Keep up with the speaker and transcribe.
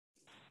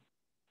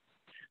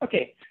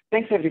Okay,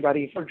 thanks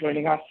everybody for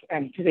joining us.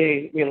 And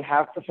today we'll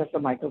have Professor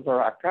Michael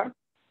Veracka,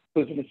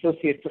 who's an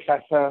associate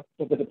professor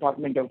with the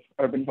Department of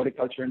Urban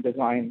Horticulture and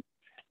Design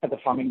at the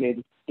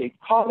Farmingdale State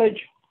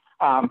College.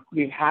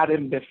 We've had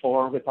him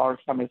before with our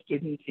summer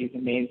students. He's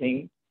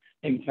amazing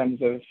in terms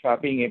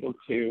of being able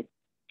to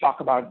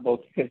talk about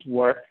both his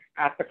work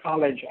at the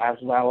college as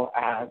well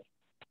as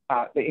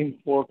the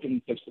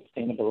importance of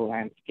sustainable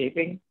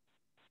landscaping.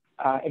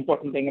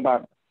 Important thing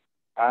about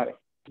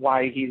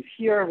why he's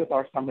here with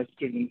our summer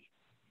students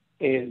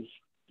is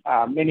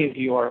many of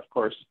you are, of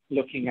course,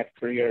 looking at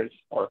careers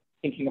or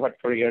thinking about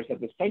careers at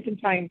this point in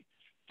time.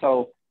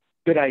 So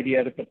good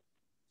idea to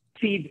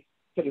seed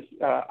sort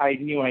of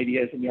new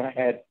ideas in your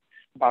head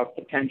about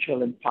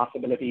potential and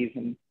possibilities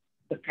and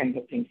the kinds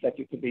of things that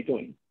you could be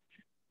doing.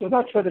 So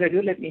without further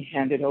ado, let me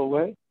hand it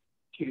over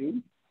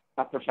to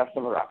Professor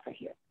Veracka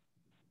here.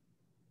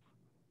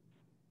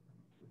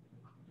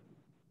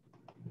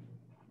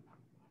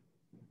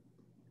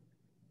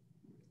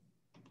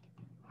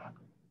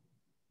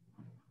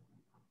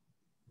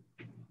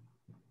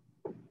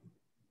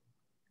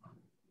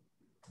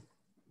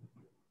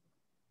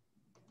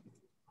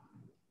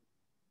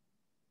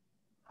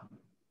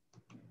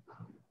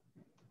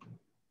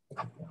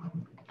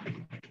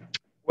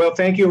 Well,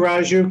 thank you,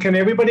 Raju. Can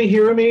everybody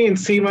hear me and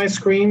see my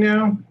screen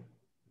now?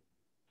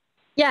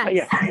 Yes.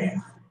 Yes.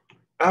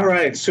 All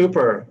right,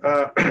 super.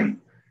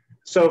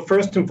 So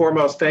first and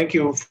foremost, thank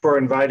you for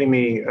inviting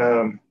me.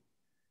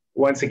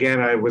 Once again,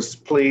 I was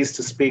pleased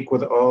to speak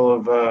with all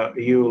of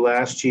you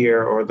last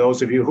year, or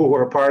those of you who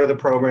were a part of the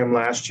program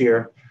last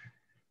year.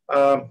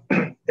 And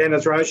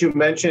as Raju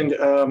mentioned,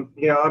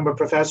 you know, I'm a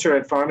professor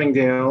at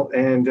Farmingdale,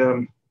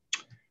 and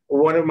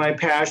one of my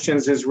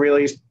passions is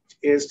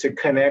to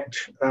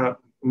connect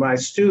my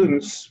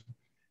students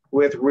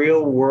with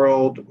real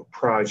world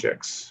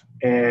projects.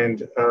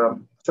 And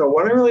so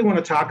what I really want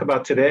to talk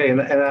about today,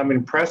 and I'm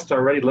impressed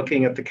already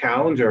looking at the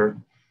calendar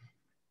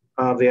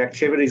of the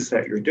activities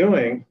that you're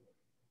doing,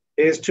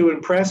 is to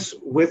impress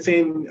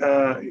within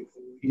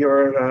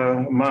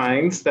your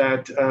minds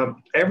that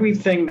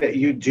everything that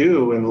you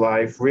do in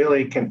life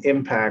really can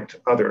impact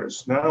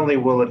others. Not only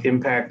will it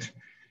impact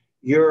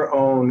your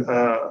own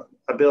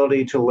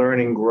ability to learn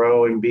and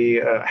grow and be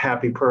a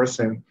happy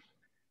person,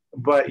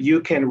 but you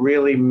can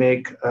really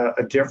make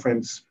a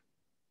difference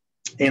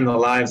in the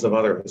lives of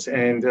others.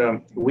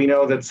 And we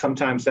know that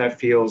sometimes that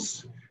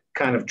feels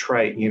kind of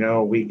trite, you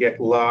know, we get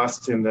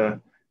lost in the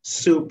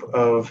soup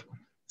of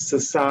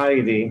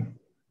society.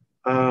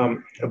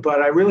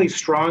 But I really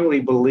strongly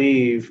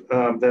believe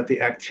that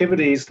the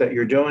activities that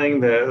you're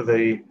doing,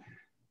 the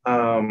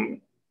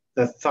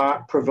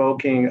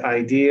thought-provoking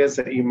ideas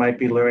that you might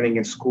be learning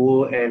in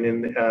school and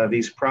in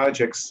these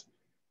projects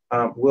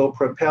will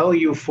propel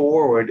you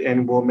forward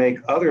and will make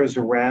others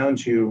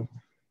around you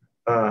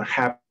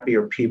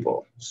happier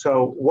people.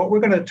 So what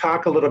we're going to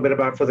talk a little bit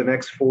about for the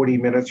next 40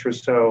 minutes or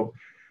so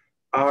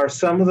are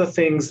some of the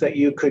things that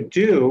you could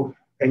do,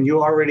 and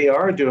you already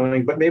are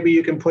doing, but maybe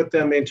you can put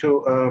them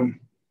into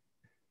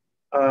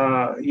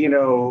you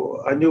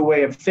know, a new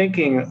way of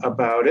thinking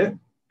about it.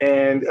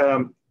 And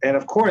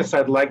of course,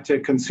 I'd like to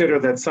consider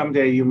that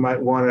someday you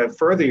might want to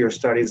further your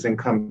studies and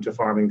come to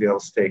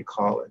Farmingdale State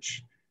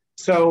College.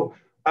 So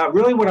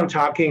really what I'm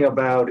talking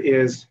about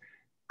is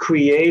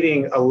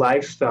creating a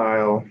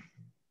lifestyle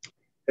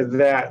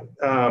that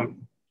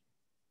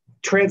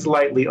treads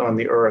lightly on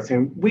the earth.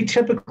 And we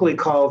typically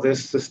call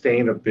this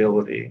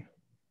sustainability.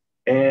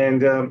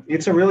 And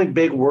it's a really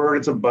big word,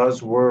 it's a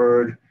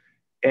buzzword.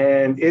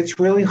 And it's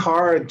really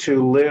hard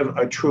to live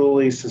a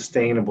truly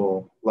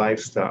sustainable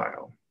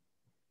lifestyle.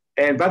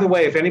 And by the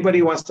way, if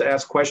anybody wants to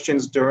ask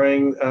questions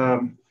during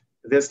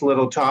this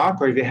little talk,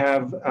 or if you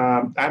have,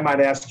 I might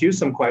ask you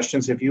some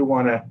questions if you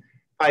want to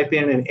pipe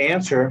in and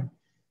answer,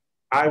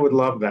 I would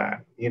love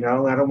that. You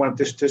know, I don't want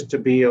this just to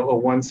be a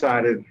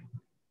one-sided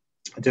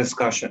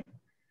discussion.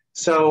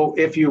 So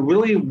if you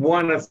really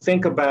want to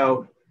think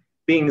about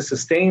being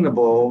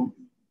sustainable,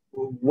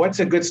 what's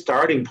a good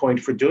starting point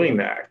for doing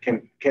that?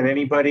 Can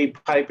anybody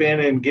pipe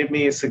in and give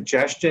me a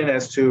suggestion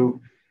as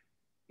to,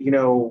 you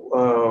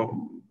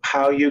know,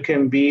 how you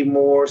can be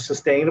more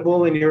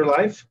sustainable in your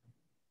life?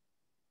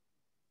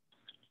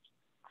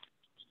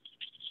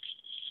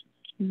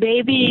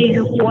 Maybe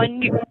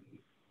when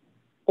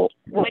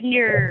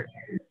you're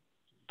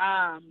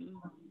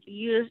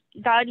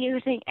done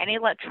using any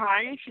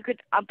electronics, you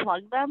could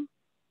unplug them.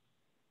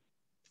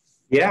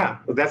 Yeah,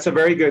 that's a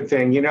very good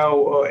thing. You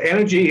know,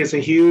 energy is a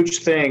huge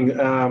thing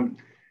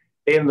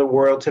in the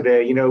world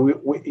today. You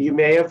know, you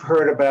may have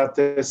heard about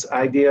this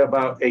idea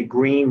about a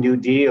Green New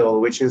Deal,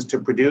 which is to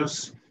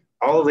produce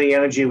all of the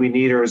energy we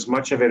need, or as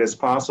much of it as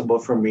possible,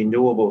 from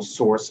renewable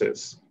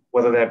sources,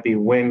 whether that be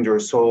wind or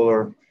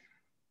solar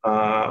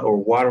or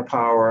water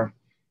power.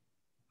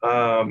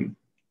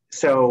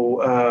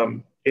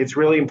 It's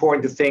really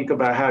important to think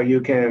about how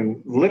you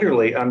can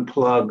literally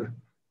unplug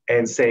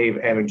and save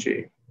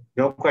energy.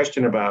 No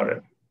question about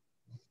it.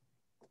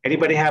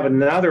 Anybody have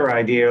another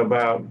idea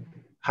about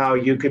how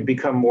you could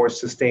become more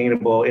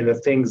sustainable in the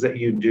things that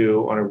you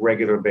do on a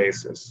regular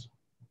basis.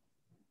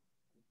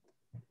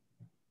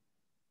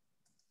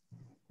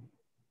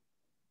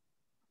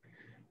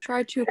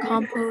 Try to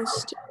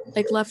compost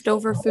like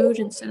leftover food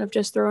instead of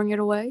just throwing it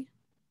away.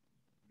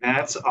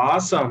 That's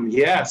awesome.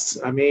 Yes.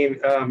 I mean,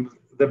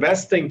 the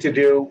best thing to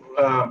do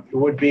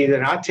would be to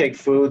not take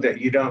food that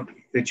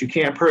you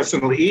can't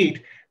personally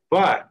eat.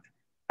 But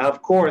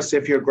of course,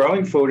 if you're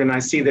growing food, and I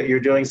see that you're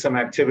doing some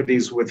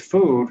activities with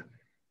food,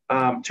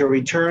 to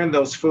return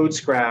those food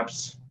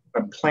scraps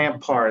or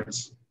plant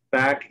parts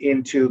back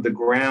into the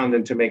ground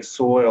and to make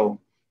soil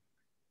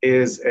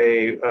is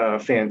a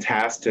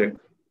fantastic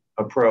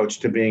approach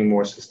to being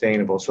more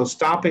sustainable. So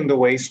stopping the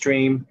waste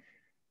stream,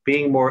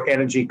 being more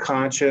energy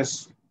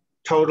conscious,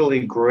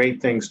 totally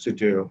great things to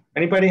do.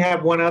 Anybody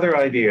have one other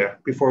idea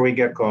before we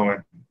get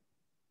going?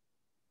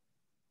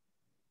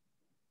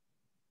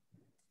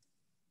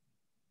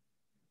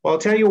 Well, I'll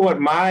tell you what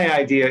my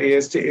idea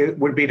is. It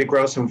would be to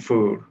grow some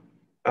food.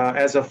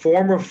 As a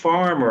former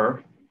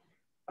farmer,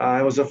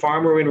 I was a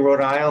farmer in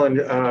Rhode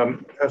Island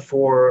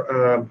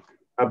for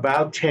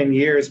about 10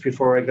 years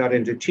before I got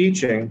into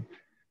teaching.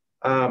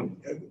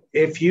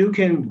 If you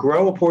can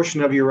grow a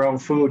portion of your own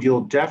food,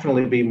 you'll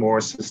definitely be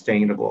more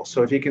sustainable.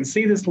 So if you can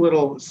see this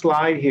little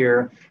slide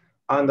here,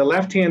 on the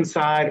left-hand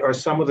side are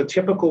some of the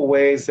typical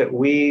ways that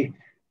we,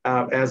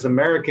 as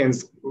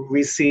Americans,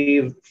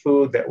 receive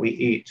food that we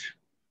eat.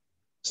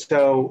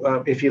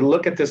 So if you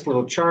look at this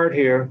little chart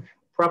here,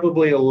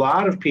 probably a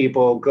lot of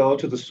people go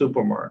to the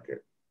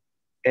supermarket.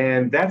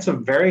 And that's a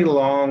very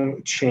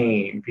long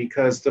chain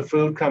because the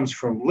food comes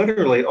from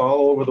literally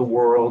all over the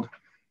world.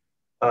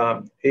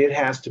 It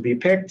has to be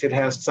picked.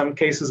 Some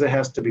cases it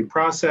has to be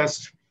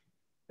processed.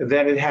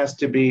 Then it has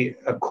to be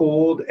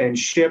cooled and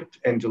shipped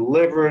and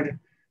delivered,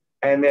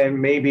 and then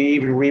maybe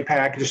even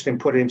repackaged and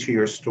put into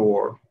your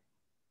store.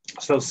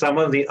 So some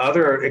of the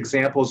other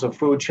examples of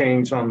food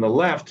chains on the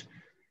left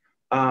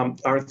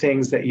are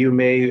things that you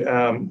may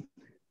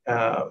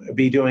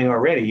be doing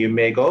already. You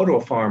may go to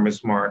a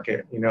farmer's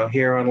market. You know,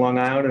 here on Long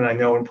Island, and I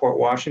know in Port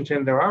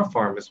Washington, there are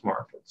farmers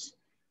markets.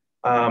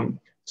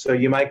 So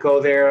you might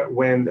go there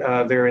when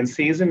they're in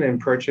season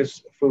and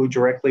purchase food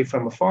directly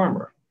from a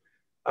farmer.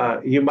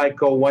 You might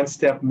go one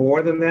step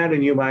more than that,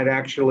 and you might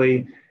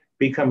actually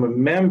become a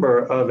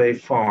member of a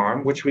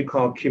farm, which we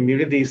call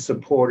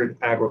community-supported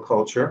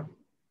agriculture.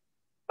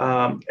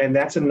 And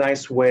that's a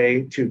nice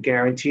way to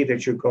guarantee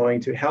that you're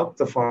going to help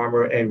the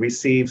farmer and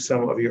receive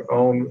some of your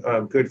own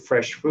good,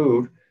 fresh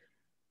food.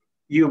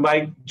 You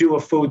might do a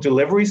food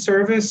delivery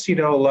service. You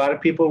know, a lot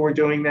of people were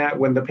doing that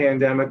when the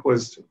pandemic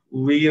was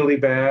really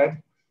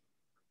bad.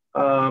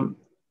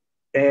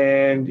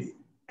 And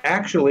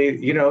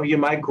actually, you know, you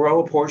might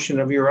grow a portion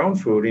of your own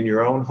food in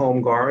your own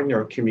home garden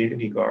or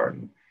community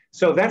garden.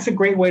 So that's a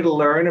great way to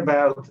learn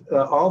about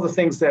all the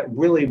things that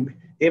really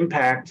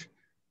impact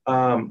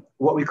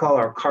what we call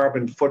our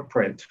carbon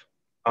footprint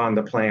on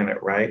the planet,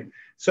 right?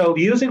 So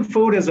using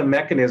food as a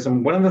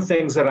mechanism, one of the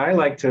things that I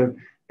like to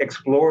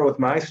explore with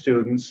my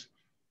students,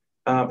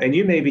 and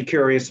you may be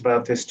curious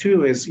about this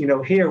too, is, you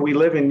know, here we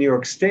live in New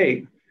York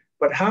State,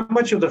 but how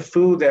much of the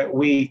food that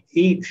we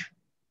eat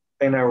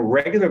on a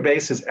regular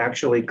basis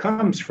actually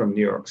comes from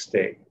New York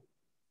State?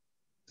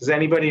 Does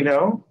anybody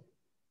know?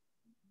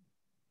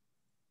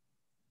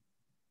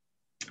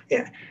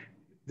 Yeah.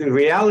 The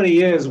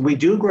reality is we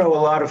do grow a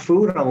lot of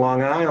food on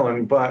Long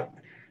Island, but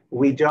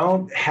we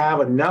don't have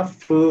enough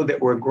food that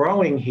we're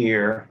growing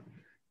here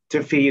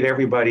to feed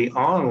everybody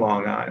on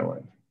Long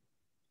Island.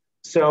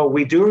 So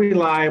we do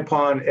rely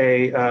upon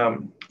a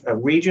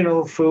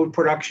regional food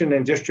production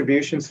and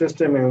distribution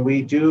system, and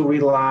we do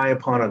rely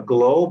upon a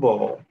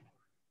global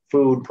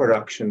food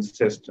production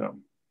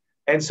system.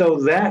 And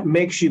so that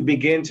makes you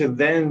begin to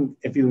then,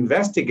 if you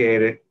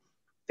investigate it,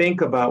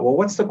 think about, well,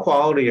 what's the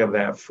quality of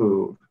that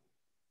food?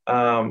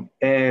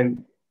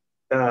 And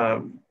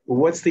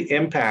what's the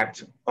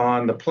impact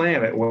on the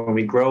planet when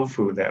we grow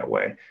food that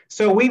way?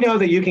 So we know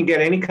that you can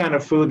get any kind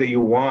of food that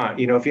you want.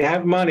 You know, if you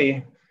have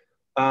money,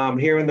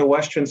 here in the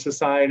Western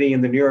society,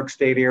 in the New York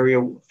State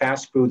area,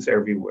 fast food's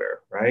everywhere,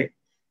 right?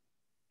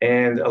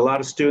 And a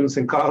lot of students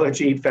in college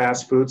eat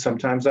fast food.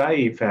 Sometimes I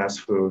eat fast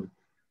food.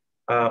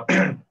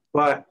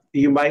 But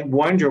you might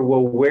wonder,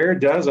 well, where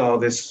does all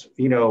this,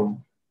 you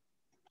know,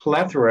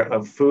 plethora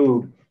of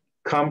food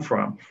come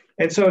from?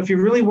 And so if you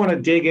really want to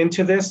dig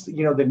into this,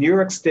 you know, the New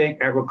York State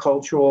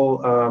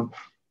Agricultural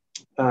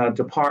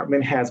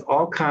Department has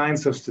all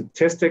kinds of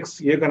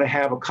statistics. You're going to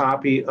have a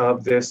copy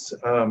of this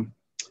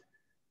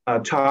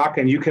talk,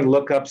 and you can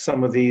look up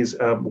some of these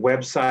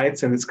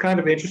websites, and it's kind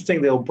of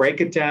interesting. They'll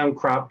break it down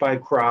crop by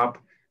crop.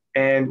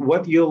 And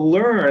what you'll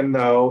learn,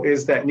 though,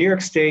 is that New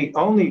York State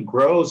only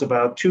grows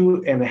about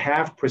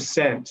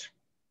 2.5%.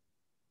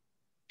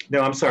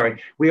 No, I'm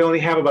sorry. We only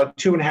have about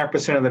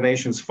 2.5% of the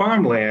nation's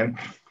farmland,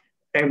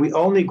 and we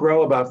only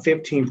grow about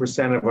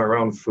 15% of our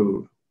own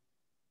food.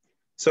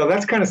 So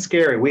that's kind of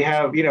scary. We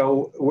have, you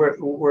know,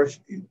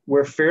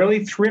 we're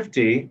fairly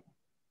thrifty,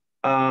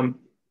 and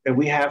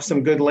we have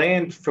some good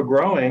land for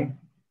growing,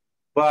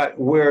 but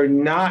we're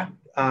not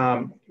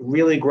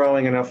really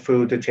growing enough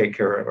food to take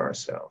care of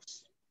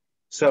ourselves.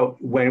 So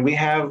when we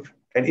have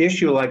an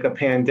issue like a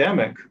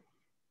pandemic,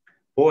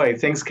 boy,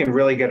 things can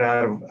really get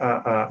out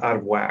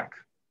of whack.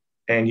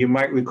 And you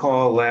might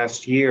recall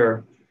last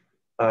year,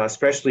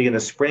 especially in the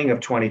spring of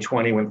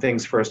 2020, when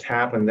things first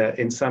happened, that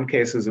in some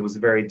cases it was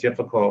very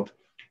difficult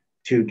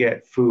to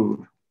get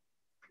food.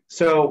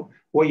 So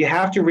what you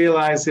have to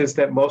realize is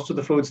that most of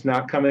the food's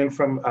not coming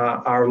from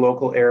our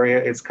local area,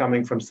 it's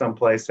coming from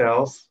someplace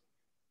else.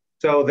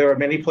 So there are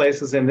many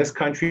places in this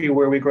country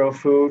where we grow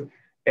food,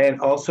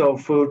 and also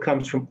food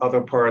comes from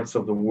other parts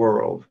of the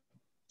world.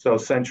 So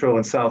Central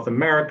and South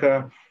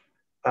America,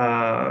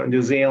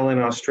 New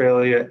Zealand,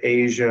 Australia,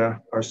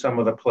 Asia are some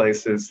of the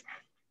places.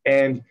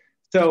 And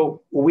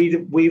so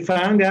we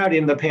found out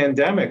in the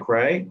pandemic,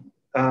 right,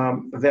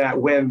 that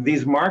when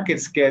these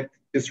markets get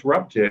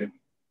disrupted,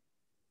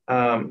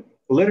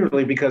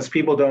 literally because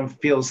people don't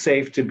feel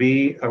safe to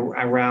be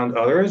around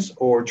others,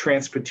 or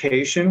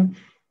transportation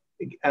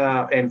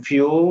and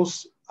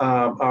fuels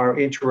are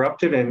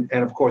interrupted, and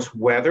of course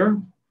weather,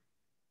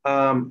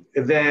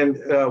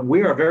 then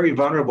we are very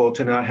vulnerable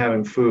to not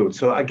having food.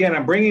 So again,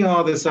 I'm bringing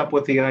all this up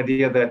with the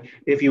idea that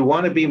if you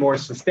want to be more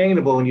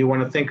sustainable and you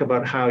want to think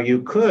about how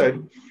you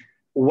could,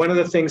 one of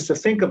the things to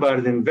think about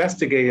and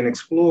investigate and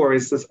explore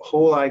is this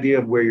whole idea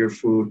of where your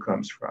food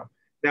comes from.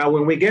 Now,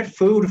 when we get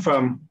food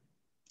from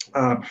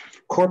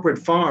corporate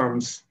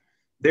farms,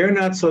 they're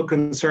not so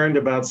concerned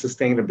about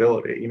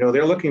sustainability. You know,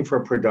 they're looking for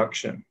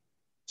production.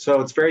 So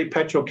it's very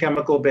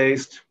petrochemical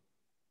based.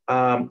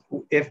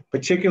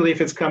 Particularly if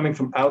it's coming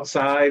from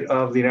outside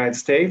of the United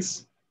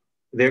States,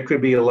 there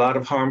could be a lot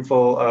of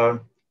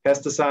harmful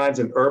pesticides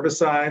and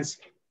herbicides.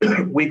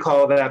 We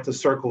call that the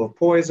circle of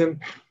poison.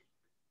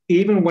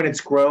 Even when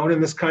it's grown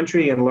in this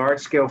country in large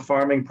scale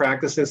farming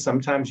practices,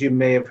 sometimes you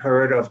may have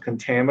heard of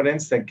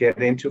contaminants that get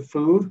into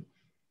food.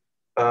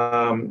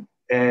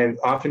 And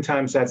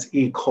oftentimes that's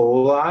E.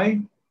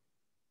 coli.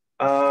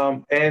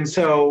 And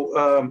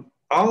so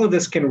all of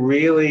this can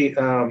really,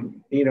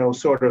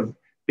 sort of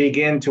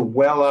begin to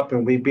well up,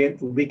 and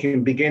we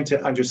can begin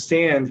to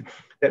understand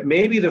that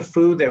maybe the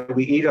food that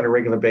we eat on a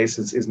regular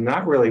basis is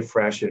not really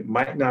fresh. It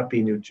might not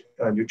be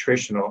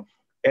nutritional,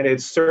 and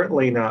it's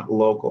certainly not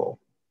local.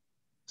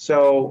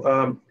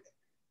 So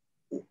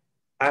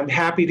I'm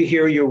happy to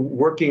hear you're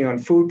working on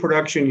food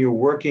production. You're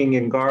working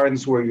in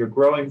gardens where you're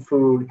growing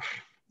food.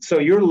 So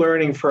you're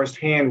learning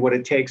firsthand what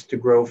it takes to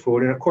grow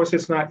food. And of course,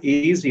 it's not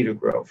easy to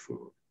grow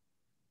food.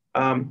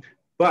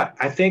 But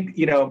I think,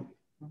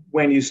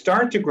 when you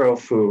start to grow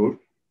food,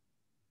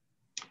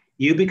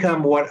 you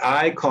become what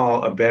I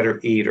call a better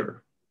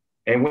eater.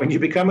 And when you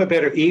become a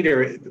better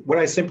eater, what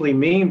I simply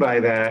mean by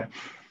that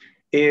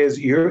is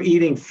you're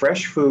eating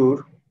fresh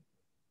food.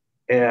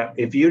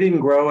 If you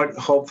didn't grow it,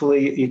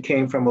 hopefully it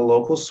came from a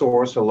local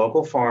source, a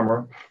local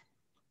farmer,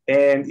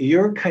 and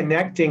you're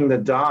connecting the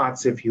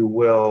dots, if you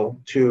will,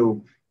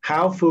 to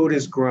how food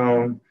is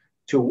grown,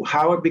 to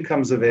how it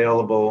becomes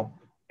available,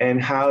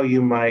 and how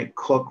you might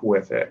cook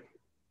with it.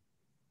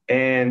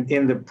 And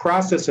in the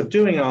process of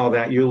doing all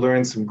that, you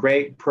learn some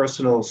great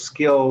personal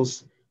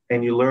skills,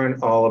 and you learn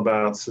all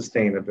about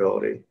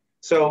sustainability.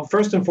 So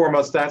first and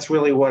foremost, that's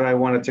really what I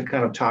wanted to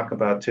kind of talk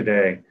about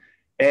today.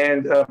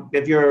 And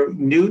if you're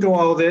new to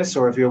all this,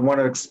 or if you want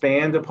to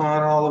expand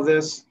upon all of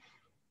this,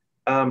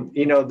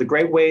 the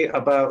great way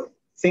about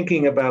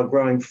thinking about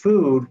growing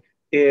food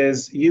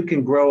is you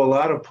can grow a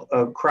lot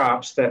of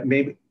crops that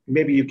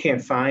maybe you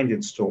can't find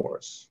in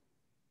stores.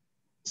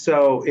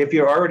 So if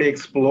you're already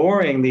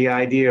exploring the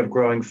idea of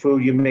growing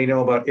food, you may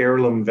know about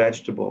heirloom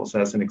vegetables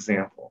as an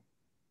example.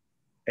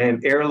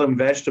 And heirloom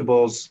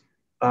vegetables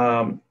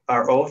are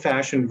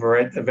old-fashioned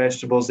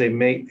vegetables. They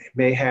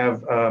may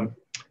have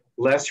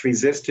less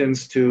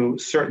resistance to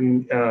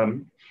certain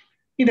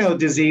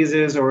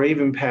diseases or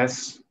even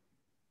pests,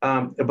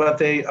 but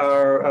they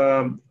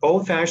are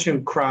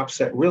old-fashioned crops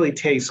that really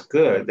taste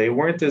good. They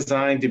weren't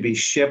designed to be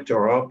shipped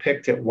or all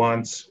picked at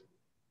once.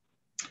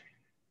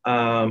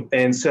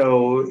 And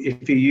so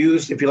if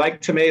you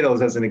like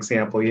tomatoes as an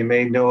example, you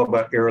may know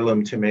about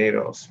heirloom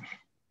tomatoes,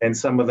 and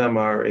some of them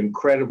are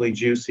incredibly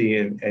juicy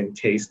and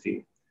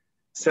tasty.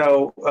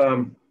 So,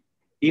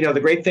 the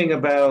great thing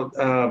about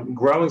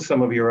growing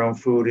some of your own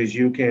food is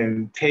you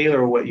can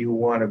tailor what you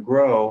want to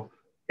grow.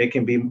 It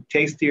can be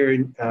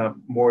tastier,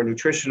 more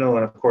nutritional,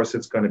 and of course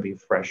it's going to be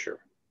fresher.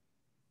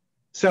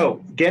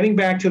 So getting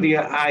back to the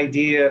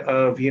idea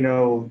of,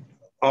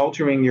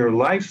 altering your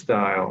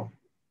lifestyle,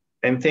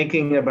 and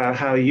thinking about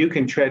how you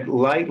can tread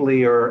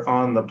lightly or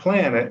on the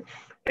planet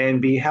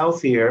and be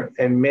healthier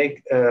and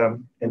make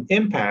an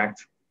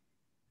impact,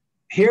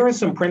 here are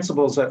some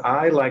principles that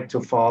I like to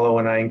follow,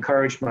 and I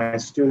encourage my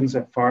students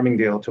at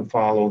Farmingdale to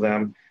follow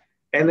them.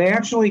 And they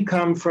actually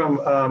come from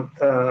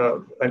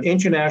an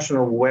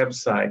international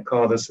website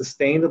called the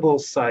Sustainable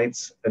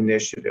Sites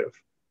Initiative.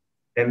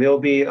 And there'll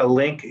be a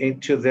link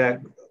into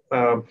that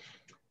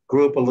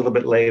group a little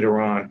bit later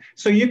on.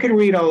 So you can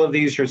read all of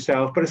these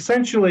yourself, but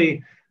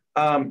essentially,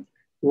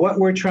 what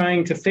we're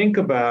trying to think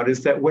about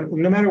is that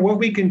no matter what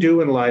we can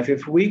do in life,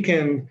 if we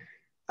can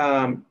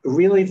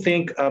really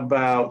think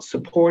about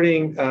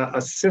supporting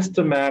a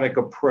systematic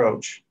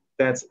approach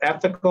that's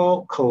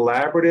ethical,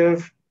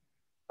 collaborative,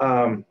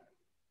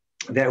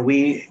 that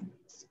we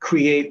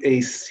create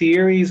a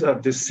series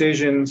of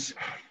decisions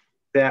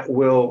that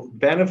will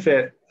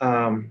benefit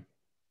and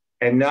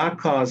not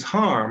cause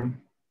harm,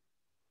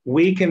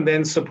 we can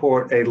then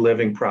support a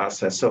living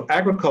process. So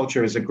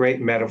agriculture is a great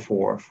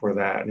metaphor for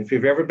that. And if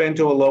you've ever been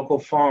to a local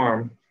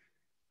farm,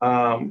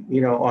 on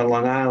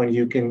Long Island,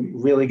 you can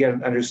really get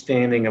an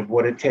understanding of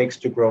what it takes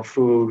to grow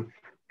food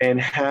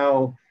and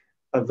how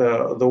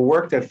the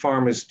work that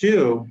farmers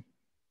do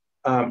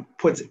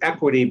puts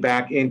equity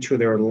back into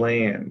their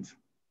land.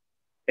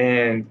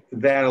 And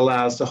that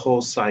allows the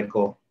whole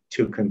cycle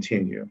to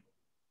continue.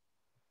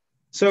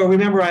 So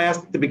remember, I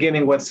asked at the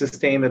beginning what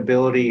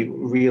sustainability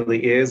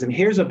really is, and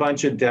here's a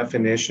bunch of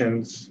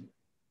definitions.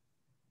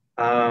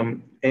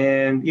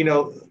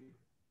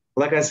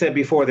 Like I said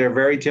before, they're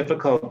very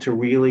difficult to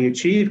really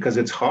achieve because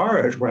it's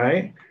hard,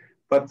 right?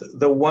 But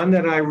the one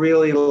that I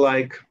really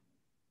like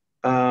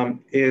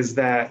is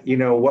that,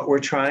 what we're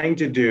trying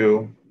to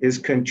do is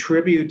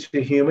contribute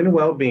to human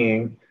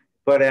well-being,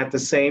 but at the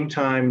same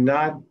time,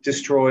 not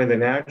destroy the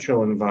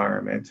natural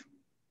environment.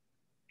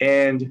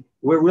 And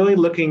we're really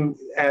looking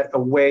at a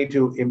way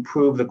to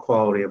improve the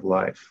quality of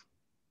life.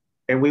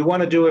 And we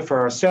want to do it for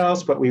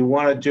ourselves, but we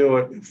want to do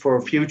it for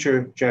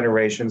future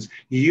generations.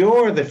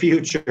 You're the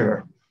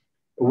future.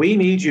 We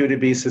need you to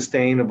be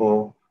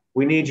sustainable.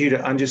 We need you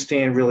to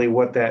understand really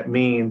what that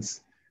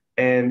means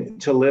and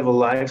to live a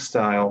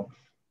lifestyle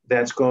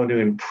that's going to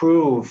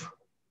improve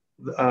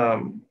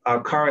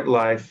our current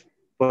life,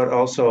 but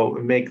also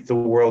make the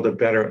world a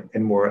better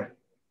and more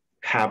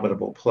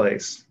habitable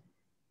place.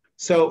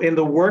 So in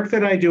the work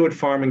that I do at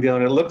Farmingdale,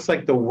 and it looks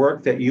like the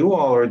work that you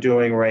all are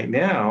doing right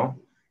now,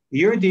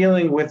 you're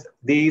dealing with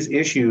these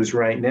issues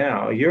right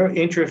now. You're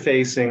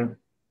interfacing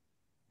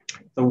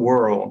the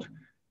world.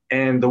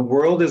 And the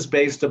world is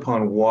based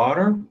upon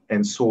water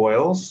and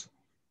soils.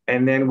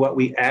 And then what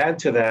we add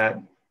to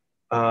that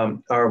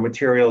are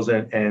materials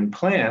and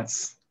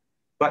plants.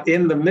 But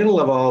in the middle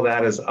of all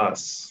that is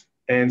us.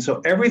 And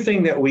so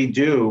everything that we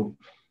do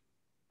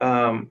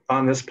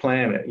on this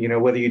planet,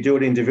 whether you do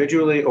it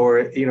individually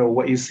or,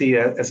 what you see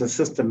as a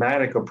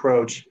systematic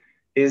approach,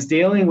 is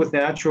dealing with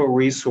natural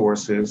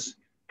resources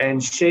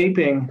and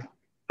shaping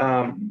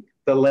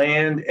the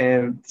land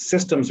and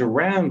systems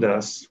around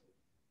us.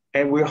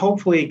 And we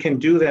hopefully can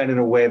do that in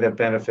a way that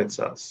benefits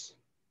us.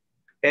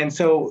 And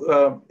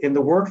so in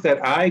the work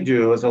that I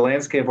do as a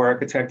landscape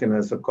architect and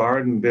as a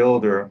garden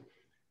builder,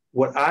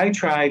 what I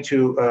try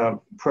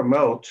to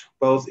promote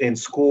both in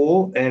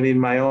school and in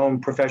my own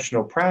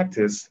professional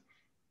practice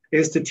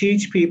is to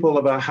teach people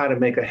about how to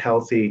make a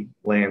healthy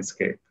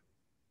landscape.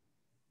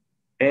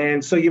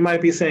 And so you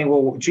might be saying,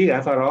 well, gee,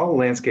 I thought all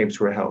landscapes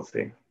were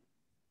healthy.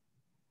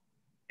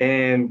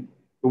 And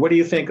what do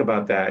you think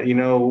about that?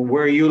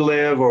 Where you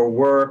live or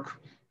work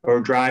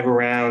or drive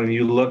around and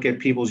you look at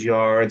people's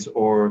yards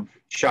or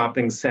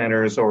shopping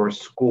centers or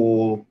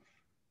school,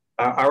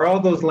 are all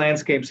those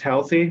landscapes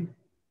healthy?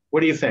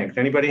 What do you think?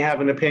 Anybody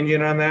have an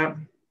opinion on that?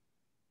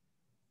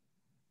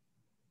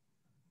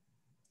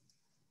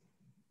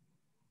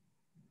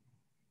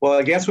 Well,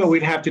 I guess what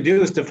we'd have to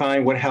do is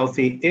define what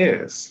healthy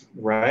is,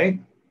 right?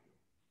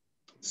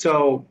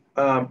 So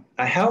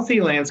a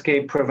healthy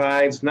landscape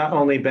provides not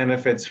only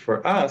benefits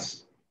for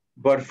us,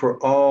 but for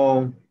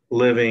all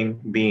living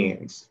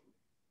beings.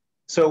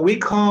 So we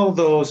call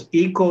those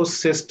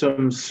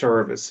ecosystem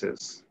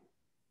services.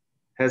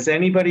 Has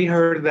anybody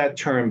heard of that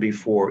term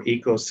before,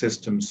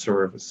 ecosystem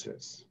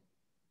services?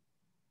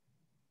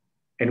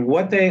 And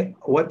what they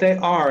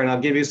are, and I'll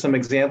give you some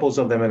examples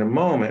of them in a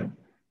moment,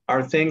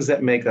 are things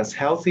that make us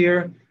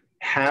healthier,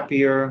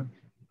 happier,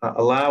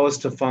 allow us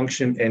to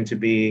function and to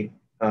be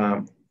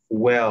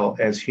well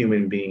as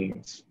human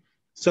beings.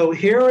 So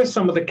here are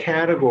some of the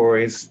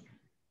categories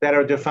that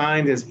are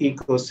defined as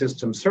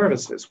ecosystem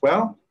services.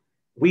 Well,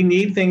 we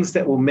need things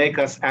that will make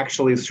us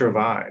actually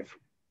survive.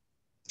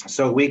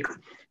 So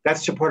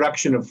that's the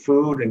production of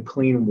food and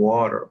clean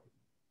water.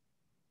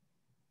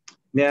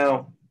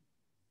 Now,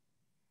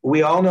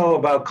 we all know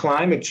about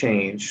climate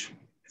change.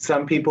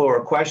 Some people are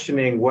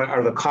questioning what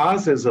are the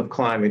causes of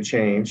climate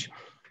change,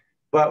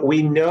 but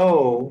we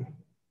know,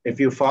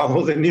 if you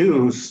follow the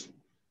news,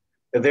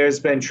 that there's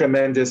been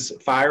tremendous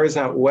fires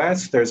out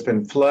west, there's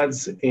been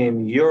floods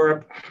in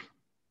Europe.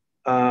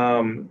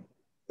 The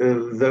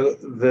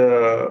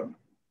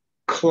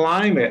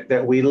climate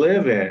that we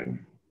live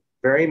in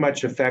very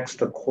much affects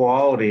the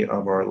quality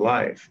of our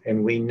life.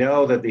 And we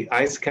know that the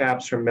ice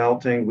caps are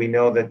melting. We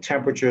know that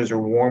temperatures are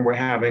warm. We're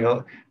having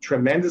a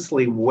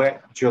tremendously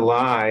wet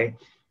July.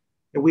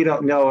 And we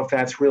don't know if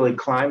that's really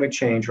climate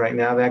change right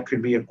now. That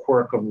could be a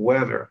quirk of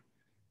weather.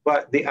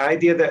 But the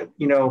idea that,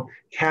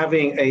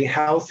 having a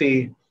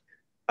healthy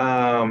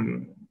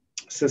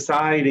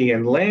society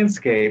and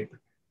landscape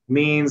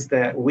means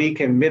that we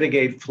can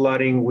mitigate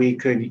flooding, we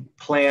could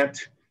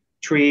plant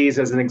trees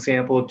as an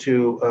example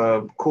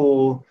to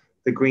cool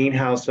the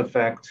greenhouse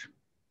effect.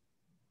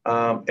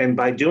 And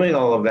by doing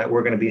all of that,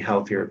 we're going to be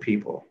healthier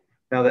people.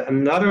 Now,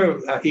 another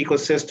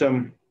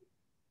ecosystem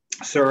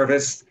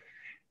service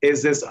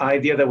is this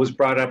idea that was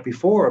brought up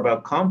before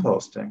about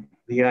composting,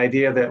 the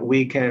idea that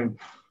we can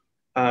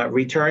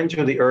return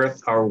to the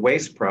earth our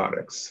waste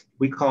products.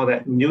 We call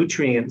that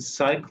nutrient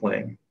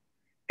cycling.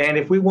 And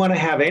if we want to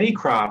have any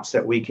crops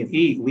that we can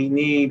eat, we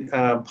need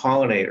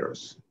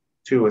pollinators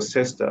to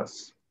assist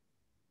us.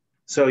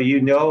 So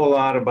you know a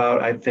lot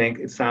about, I think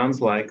it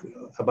sounds like,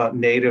 about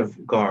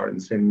native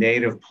gardens and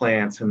native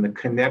plants and the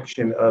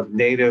connection of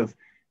native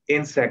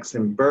insects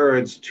and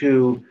birds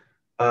to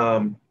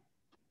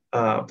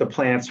the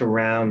plants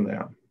around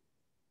them.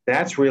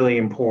 That's really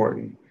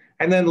important.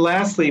 And then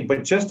lastly,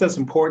 but just as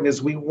important,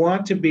 is we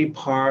want to be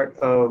part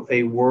of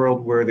a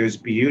world where there's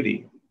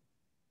beauty.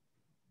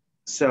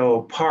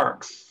 So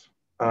parks,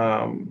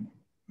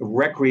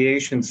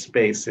 recreation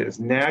spaces,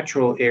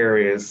 natural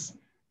areas,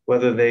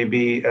 whether they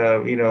be,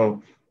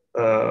 the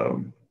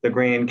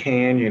Grand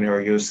Canyon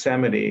or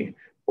Yosemite,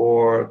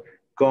 or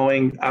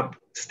going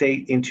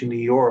upstate into New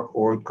York,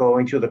 or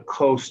going to the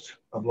coast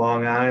of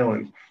Long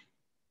Island,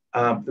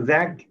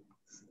 that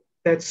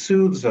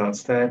soothes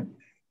us, that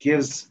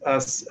gives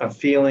us a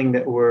feeling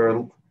that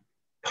we're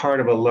part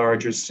of a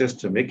larger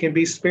system. It can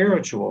be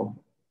spiritual,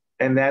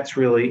 and that's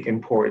really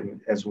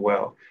important as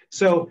well.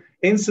 So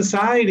in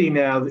society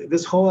now,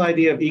 this whole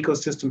idea of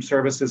ecosystem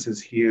services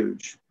is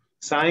huge.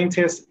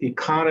 Scientists,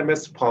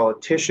 economists,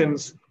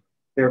 politicians,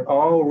 they're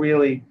all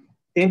really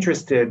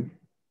interested,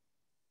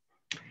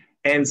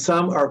 and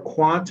some are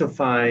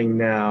quantifying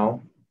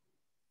now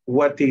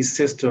what these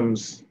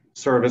systems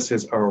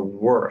services are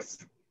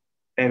worth.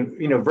 And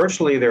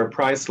virtually they're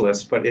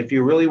priceless, but if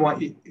you really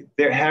want,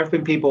 there have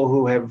been people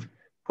who have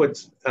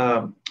put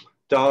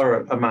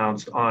dollar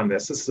amounts on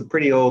this. This is a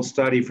pretty old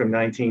study from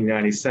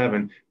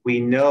 1997. We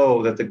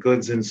know that the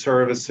goods and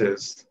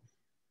services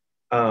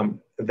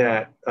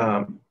that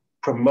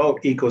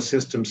promote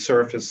ecosystem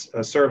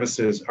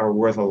services are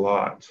worth a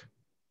lot.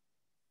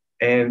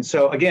 And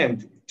so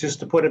again, just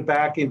to put it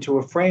back into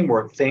a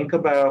framework, think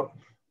about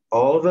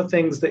all of the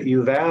things that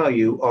you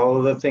value, all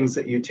of the things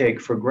that you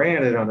take for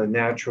granted on a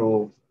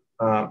natural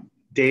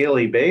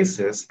daily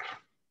basis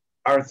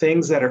are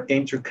things that are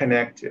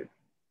interconnected,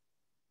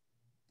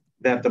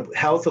 that the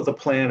health of the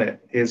planet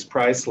is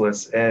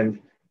priceless, and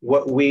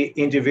what we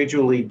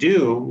individually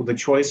do, the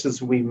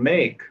choices we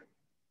make,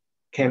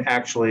 can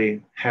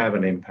actually have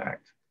an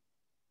impact.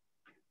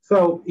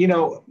 So,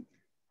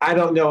 I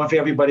don't know if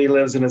everybody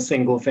lives in a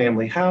single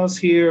family house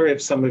here,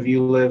 if some of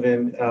you live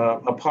in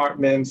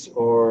apartments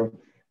or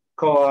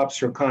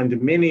co-ops or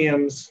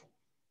condominiums,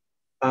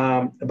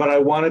 but I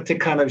wanted to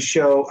kind of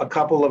show a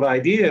couple of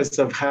ideas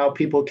of how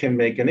people can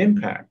make an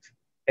impact.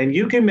 And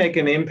you can make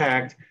an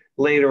impact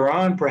later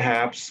on,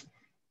 perhaps,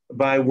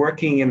 by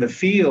working in the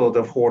field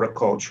of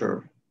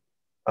horticulture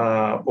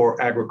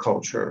or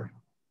agriculture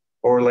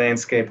or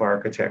landscape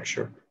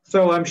architecture.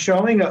 So I'm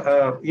showing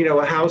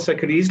a house that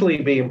could easily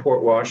be in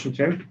Port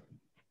Washington.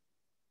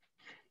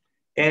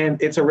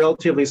 And it's a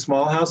relatively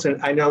small house.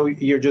 And I know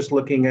you're just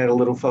looking at a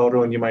little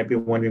photo and you might be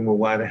wondering, well,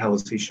 why the hell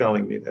is he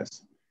showing me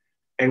this?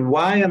 And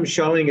why I'm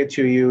showing it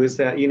to you is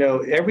that,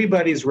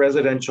 everybody's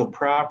residential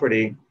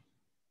property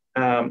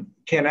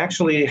can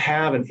actually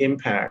have an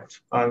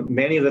impact on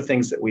many of the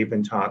things that we've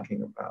been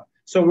talking about.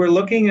 So we're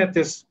looking at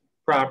this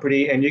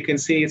property and you can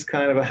see it's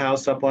kind of a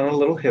house up on a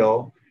little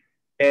hill.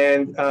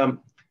 And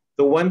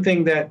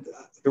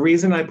the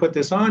reason I put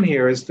this on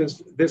here is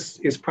this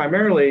is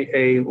primarily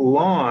a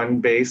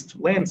lawn-based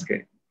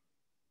landscape.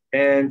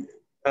 And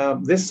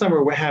this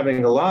summer we're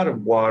having a lot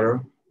of water.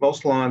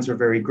 Most lawns are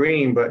very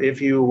green, but if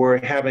we were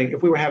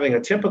having a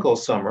typical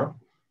summer,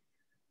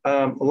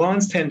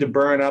 lawns tend to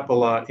burn up a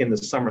lot in the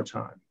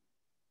summertime.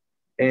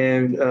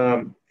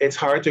 And it's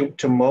hard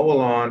to mow a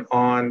lawn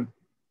on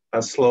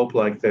a slope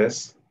like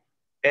this.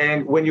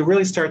 And when you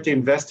really start to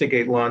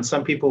investigate lawns,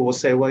 some people will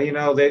say,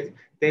 well,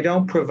 they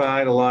don't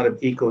provide a lot of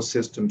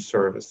ecosystem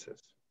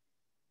services.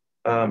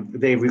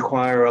 They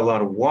require a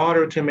lot of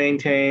water to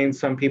maintain.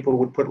 Some people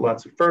would put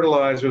lots of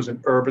fertilizers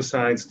and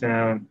herbicides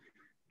down.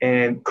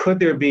 And could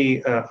there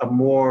be a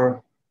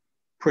more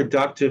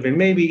productive and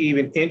maybe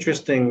even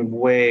interesting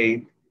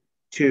way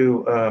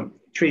to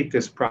treat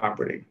this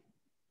property?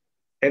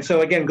 And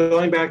so again,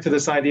 going back to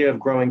this idea of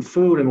growing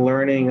food and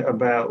learning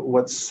about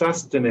what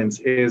sustenance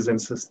is and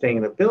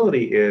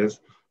sustainability is,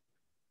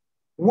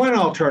 one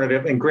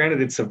alternative, and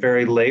granted it's a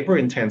very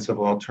labor-intensive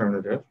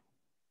alternative,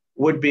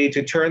 would be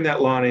to turn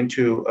that lawn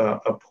into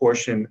a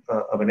portion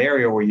of an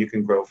area where you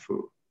can grow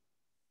food.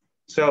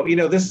 So,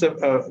 this is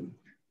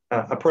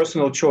a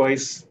personal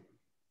choice.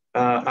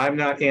 I'm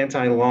not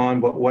anti-lawn,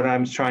 but what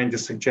I'm trying to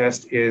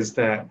suggest is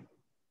that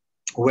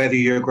whether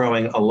you're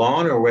growing a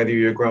lawn or whether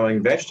you're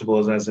growing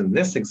vegetables, as in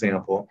this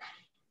example,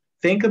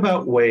 think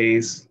about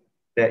ways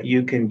that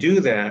you can do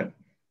that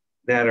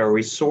are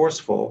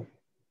resourceful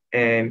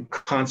and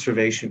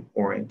conservation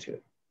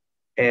oriented.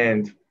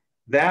 And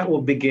that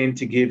will begin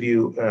to give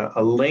you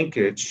a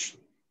linkage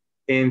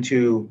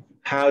into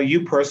how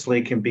you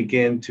personally can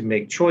begin to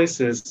make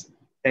choices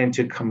and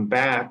to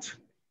combat,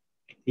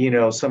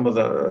 some of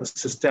the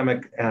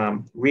systemic,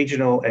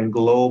 regional and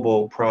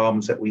global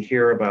problems that we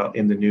hear about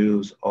in the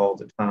news all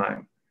the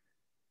time.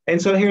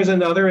 And so here's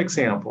another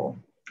example.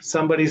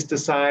 Somebody's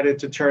decided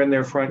to turn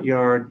their front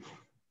yard,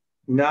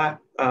 not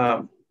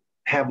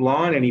have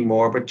lawn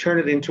anymore, but turn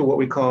it into what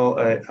we call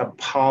a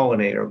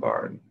pollinator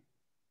garden.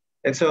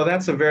 And so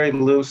that's a very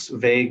loose,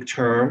 vague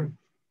term.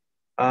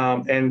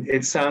 And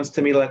it sounds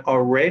to me like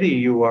already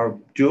you are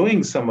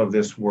doing some of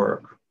this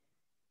work.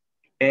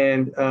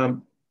 And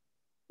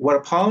what a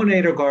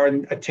pollinator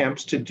garden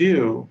attempts to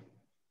do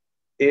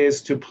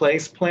is to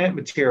place plant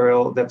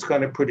material that's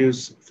going to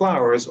produce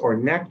flowers or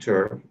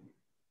nectar,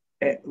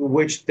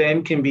 which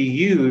then can be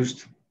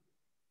used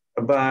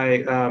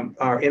by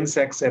our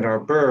insects and our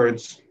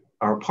birds,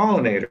 our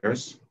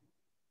pollinators,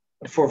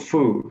 for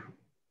food.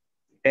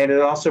 And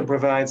it also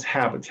provides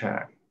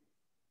habitat.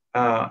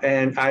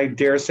 And I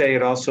dare say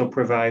it also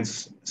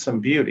provides some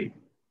beauty.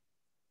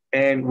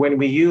 And when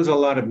we use a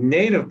lot of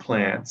native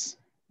plants,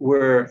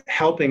 we're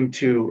helping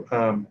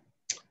to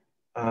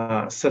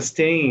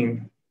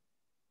sustain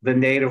the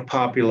native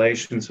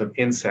populations of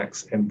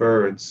insects and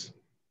birds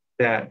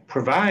that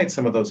provide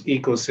some of those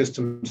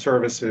ecosystem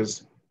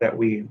services that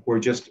we were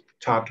just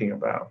talking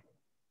about.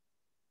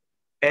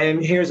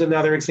 And here's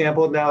another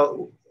example.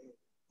 Now,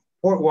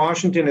 Port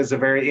Washington is a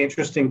very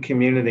interesting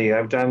community.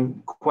 I've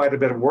done quite a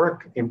bit of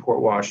work in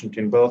Port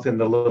Washington, both in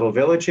the Little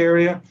Village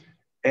area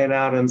and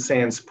out on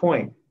Sands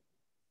Point.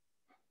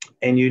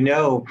 And you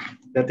know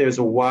that there's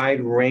a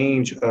wide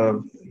range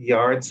of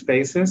yard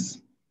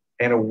spaces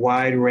and a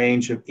wide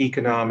range of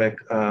economic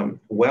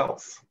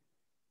wealth.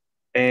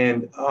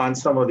 And on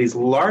some of these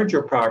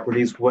larger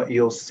properties, what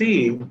you'll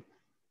see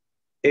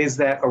is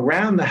that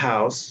around the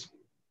house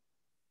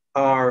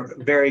are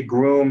very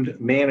groomed,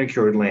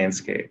 manicured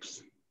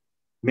landscapes.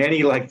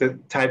 Many like the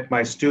type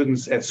my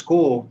students at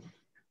school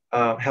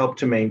help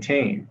to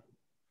maintain.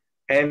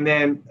 And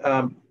then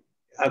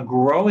a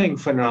growing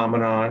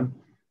phenomenon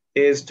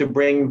is to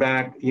bring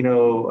back,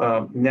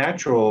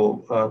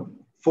 natural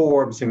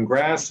forbs and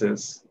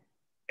grasses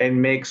and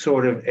make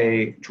sort of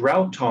a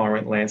drought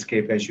tolerant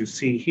landscape, as you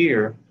see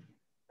here,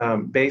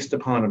 based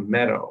upon a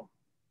meadow.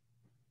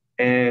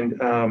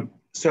 And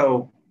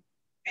so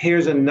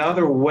here's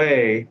another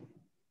way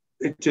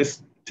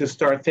just to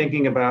start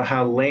thinking about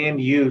how land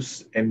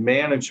use and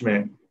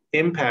management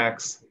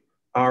impacts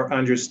our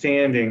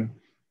understanding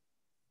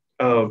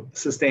of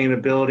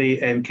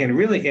sustainability and can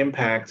really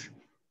impact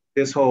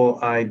this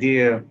whole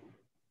idea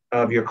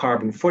of your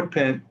carbon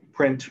footprint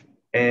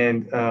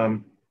and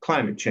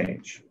climate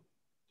change.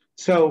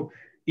 So,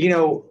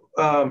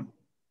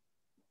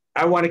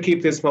 I want to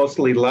keep this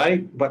mostly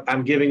light, but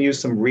I'm giving you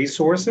some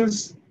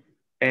resources.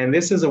 And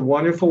this is a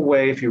wonderful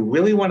way, if you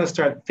really want to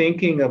start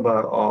thinking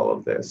about all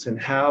of this and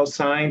how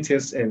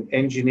scientists and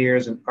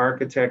engineers and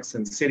architects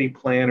and city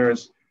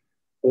planners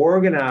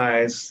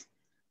organize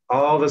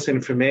all this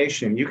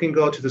information. You can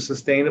go to the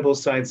Sustainable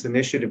Sites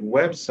Initiative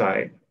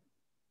website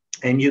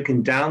and you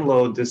can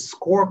download this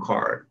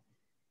scorecard.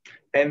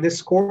 And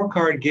this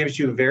scorecard gives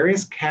you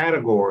various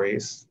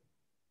categories,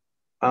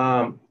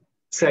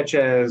 such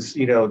as,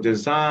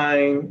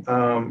 design,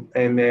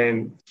 and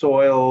then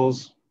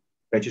soils,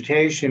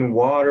 vegetation,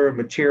 water,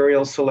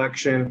 material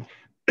selection,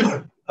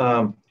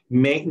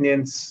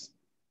 maintenance,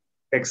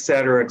 et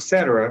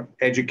cetera.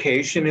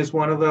 Education is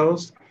one of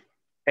those.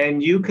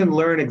 And you can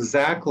learn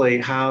exactly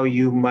how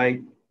you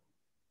might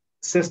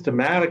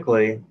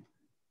systematically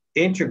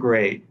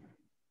integrate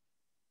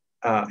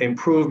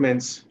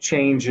improvements,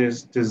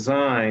 changes,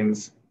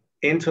 designs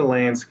into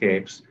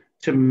landscapes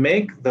to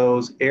make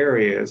those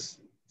areas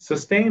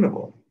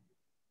sustainable.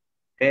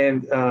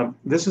 And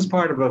this is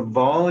part of a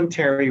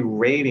voluntary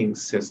rating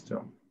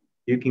system.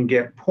 You can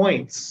get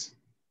points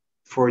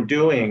for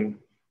doing,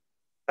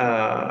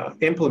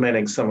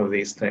 implementing some of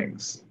these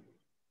things.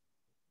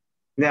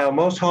 Now,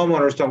 most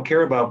homeowners don't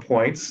care about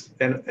points,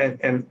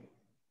 and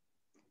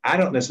I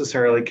don't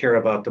necessarily care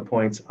about the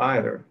points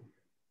either.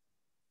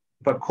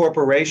 But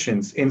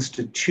corporations,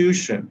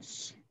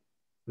 institutions,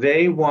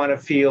 they want to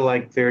feel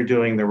like they're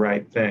doing the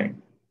right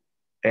thing.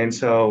 And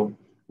so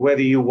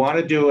whether you want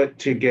to do it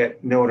to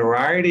get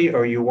notoriety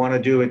or you want to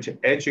do it to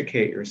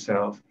educate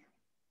yourself,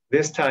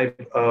 this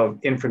type of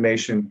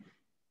information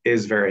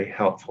is very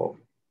helpful.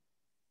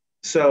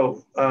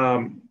 So,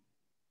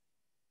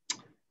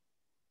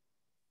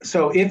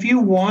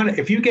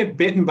 if you get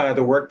bitten by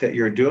the work that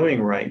you're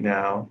doing right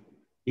now,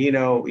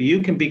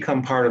 you can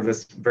become part of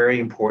this very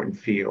important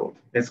field.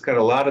 It's got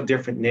a lot of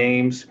different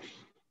names.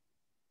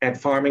 At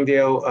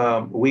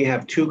Farmingdale, we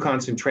have two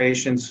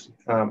concentrations.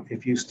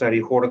 If you study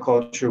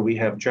horticulture, we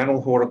have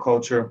general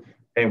horticulture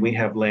and we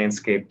have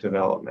landscape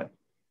development.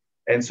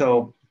 And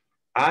so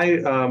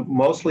I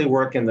mostly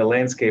work in the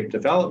landscape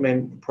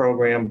development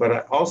program, but I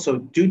also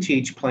do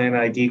teach plant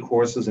ID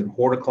courses and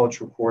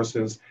horticulture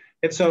courses.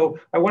 And so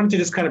I wanted to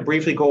just kind of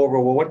briefly go over,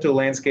 well, what do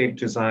landscape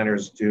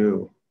designers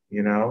do,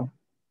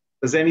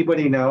 Does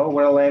anybody know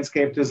what a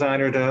landscape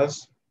designer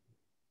does?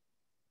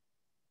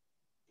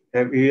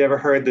 Have you ever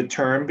heard the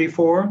term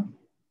before?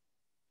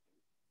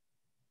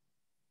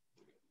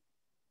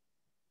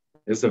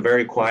 There's a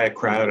very quiet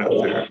crowd out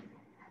there.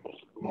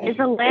 Is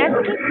a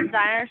landscape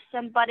designer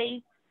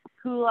somebody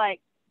who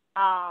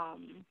kind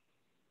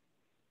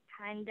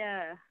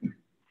of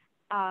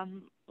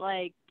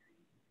like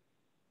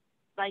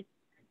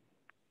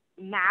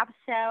maps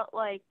out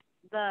like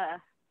the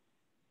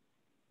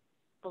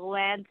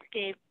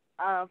landscape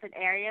of an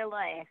area,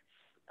 like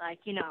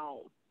you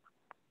know,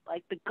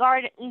 like the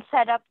garden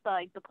setup,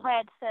 like the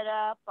plant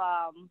setup,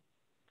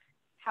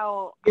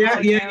 how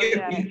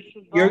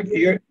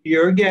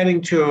you're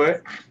getting to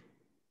it.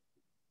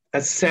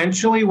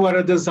 Essentially, what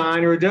a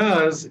designer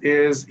does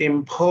is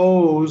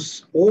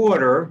impose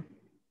order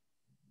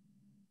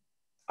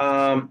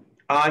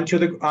onto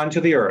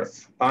the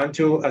earth,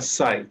 onto a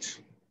site.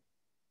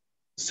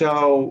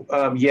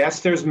 So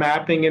yes, there's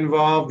mapping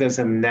involved, there's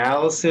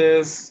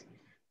analysis,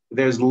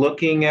 there's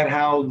looking at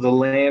how the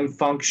land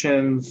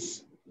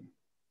functions,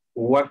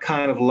 what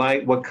kind of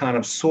light, what kind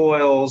of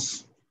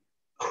soils,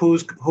 who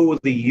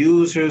the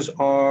users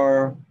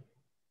are,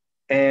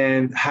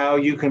 and how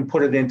you can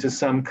put it into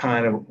some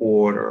kind of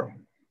order.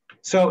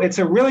 So it's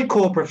a really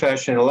cool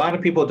profession. A lot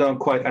of people don't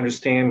quite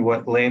understand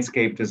what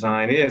landscape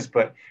design is,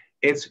 but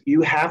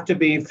you have to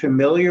be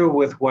familiar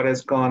with what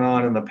has gone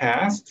on in the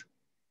past,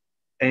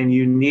 and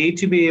you need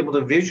to be able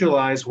to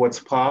visualize what's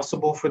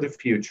possible for the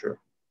future.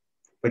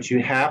 But you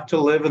have to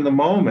live in the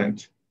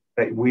moment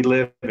that we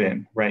live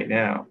in right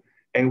now.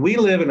 And we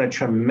live in a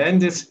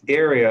tremendous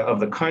area of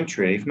the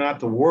country, if not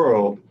the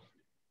world,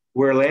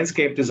 where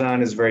landscape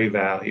design is very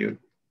valued.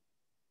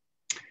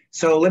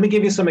 So let me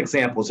give you some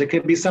examples. It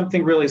could be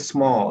something really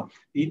small.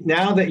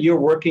 Now that you're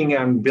working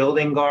on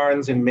building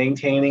gardens and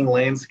maintaining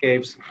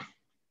landscapes,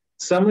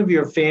 some of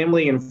your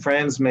family and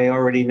friends may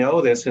already know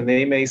this, and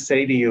they may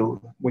say to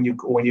you when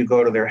you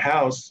go to their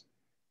house,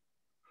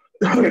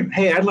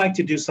 hey, I'd like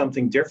to do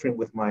something different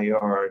with my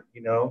yard,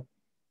 you know?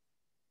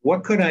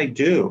 What could I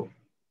do?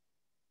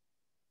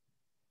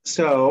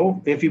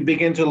 So if you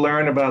begin to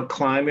learn about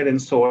climate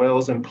and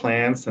soils and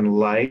plants and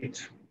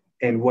light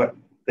and what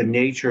the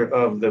nature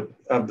of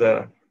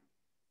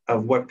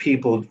what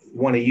people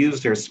want to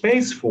use their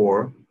space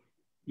for,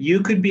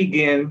 you could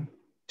begin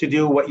to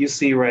do what you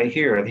see right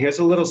here. Here's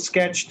a little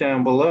sketch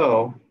down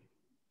below.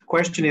 The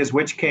question is,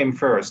 which came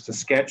first, the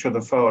sketch or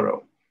the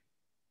photo?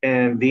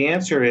 And the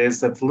answer is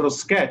that the little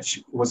sketch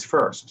was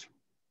first.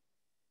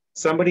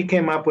 Somebody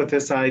came up with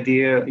this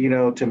idea, you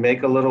know, to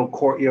make a little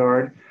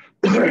courtyard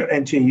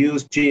and to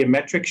use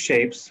geometric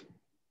shapes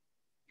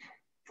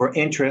for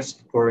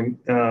interest or,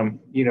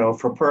 you know,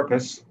 for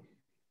purpose.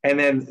 And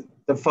then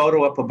the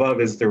photo up above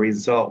is the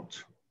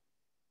result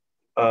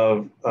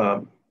of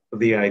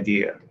the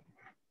idea.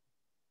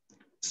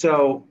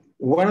 So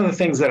one of the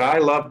things that I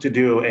love to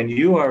do, and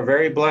you are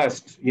very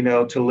blessed, you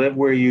know, to live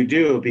where you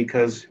do,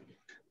 because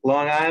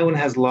Long Island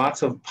has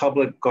lots of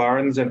public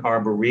gardens and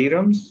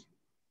arboretums,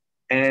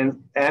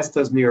 and as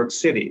does New York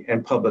City,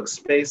 and public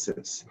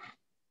spaces.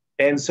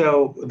 And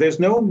so there's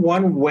no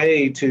one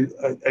way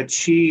to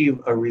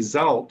achieve a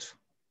result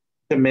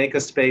to make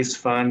a space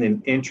fun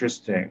and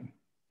interesting,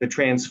 to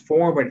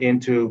transform it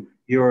into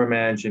your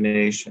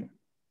imagination.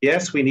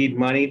 Yes, we need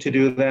money to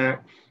do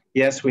that.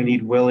 Yes, we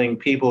need willing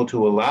people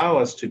to allow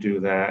us to do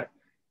that.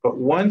 But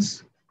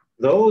once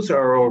those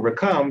are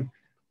overcome,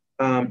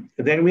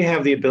 then we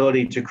have the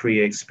ability to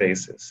create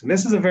spaces. And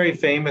this is a very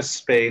famous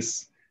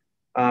space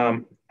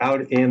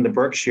out in the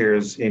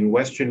Berkshires in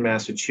Western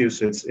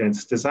Massachusetts. And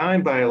it's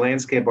designed by a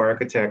landscape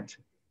architect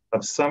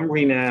of some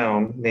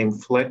renown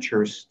named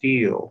Fletcher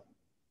Steele.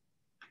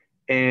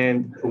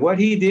 And what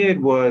he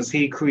did was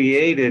he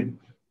created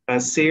a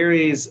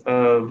series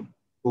of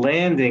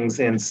landings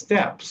and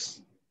steps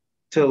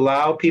to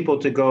allow people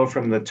to go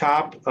from the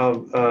top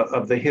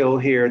of the hill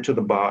here to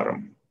the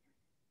bottom.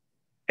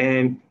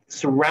 And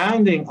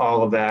surrounding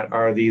all of that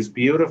are these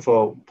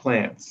beautiful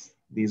plants,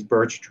 these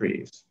birch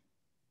trees.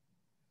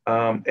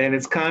 And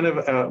it's kind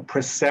of a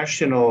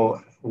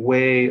processional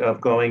way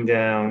of going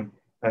down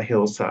a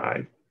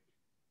hillside.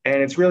 And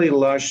it's really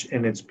lush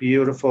and it's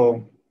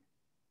beautiful.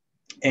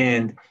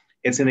 And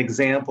it's an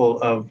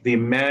example of the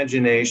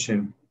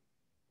imagination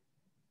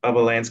of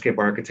a landscape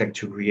architect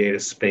to create a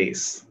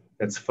space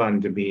that's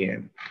fun to be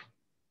in.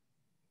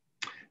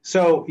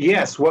 So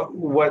yes,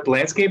 what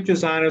landscape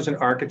designers and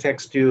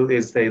architects do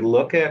is they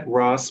look at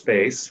raw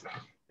space,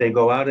 they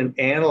go out and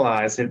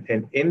analyze it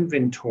and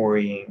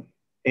inventory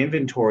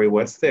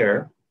what's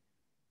there,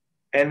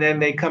 and then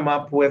they come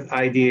up with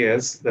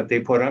ideas that they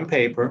put on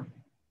paper,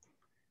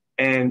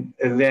 and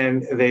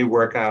then they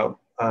work out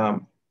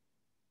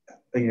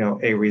you know,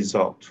 a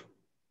result.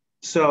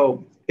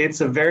 So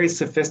it's a very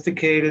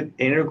sophisticated,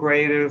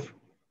 integrative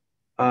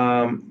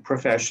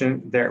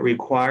profession that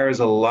requires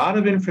a lot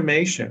of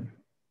information,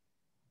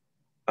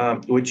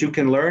 which you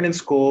can learn in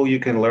school, you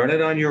can learn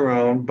it on your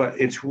own,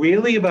 but it's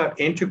really about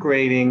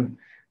integrating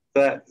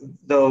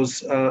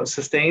those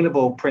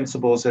sustainable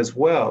principles as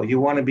well. You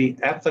want to be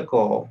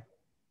ethical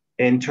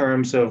in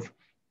terms of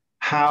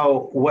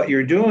how what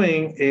you're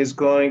doing is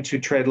going to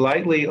tread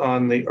lightly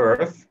on the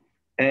earth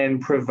and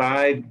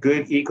provide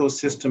good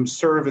ecosystem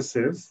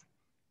services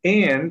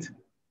and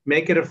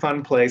make it a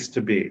fun place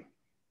to be.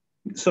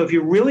 So if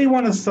you really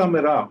want to sum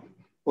it up,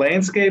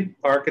 landscape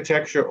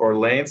architecture or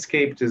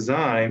landscape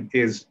design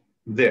is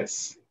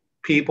this: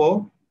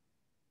 people,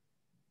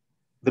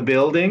 the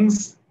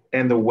buildings,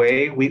 and the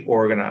way we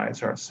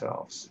organize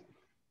ourselves.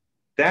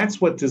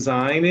 That's what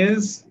design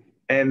is,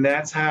 and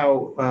that's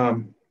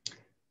how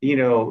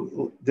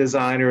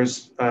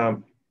designers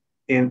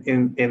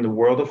in the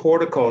world of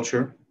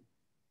horticulture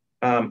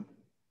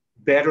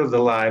better the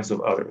lives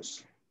of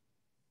others.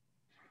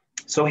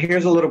 So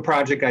here's a little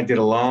project I did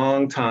a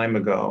long time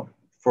ago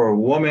for a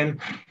woman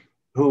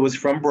who was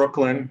from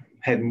Brooklyn,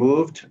 had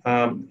moved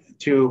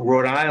to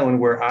Rhode Island,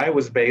 where I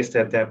was based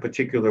at that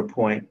particular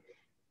point,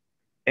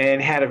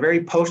 and had a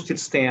very postage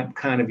stamp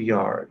kind of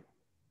yard.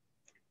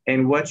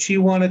 And what she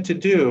wanted to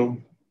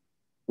do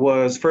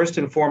was first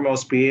and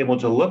foremost be able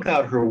to look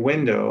out her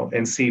window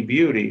and see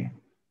beauty,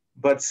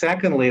 but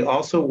secondly,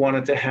 also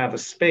wanted to have a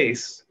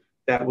space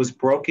that was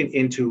broken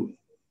into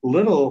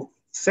little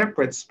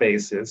separate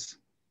spaces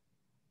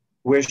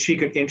where she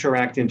could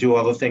interact and do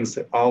all the things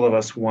that all of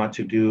us want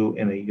to do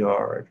in a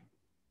yard.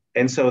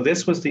 And so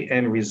this was the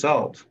end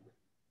result.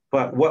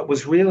 But what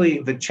was really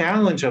the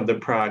challenge of the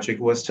project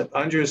was to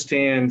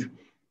understand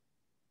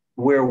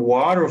where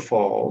water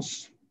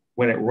falls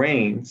when it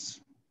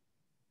rains,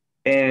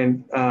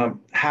 and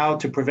how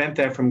to prevent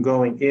that from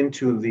going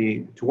into the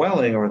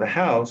dwelling or the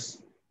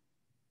house,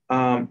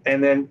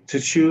 and then to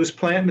choose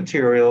plant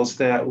materials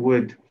that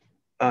would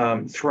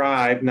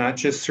thrive, not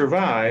just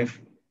survive.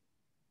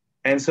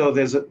 And so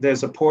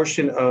there's a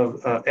portion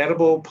of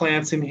edible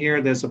plants in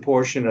here, there's a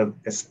portion of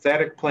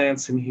aesthetic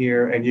plants in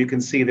here, and you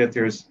can see that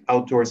there's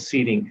outdoor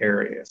seating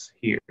areas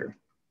here.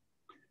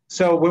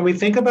 So when we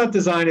think about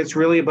design, it's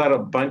really about a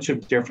bunch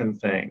of different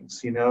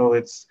things.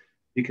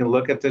 You can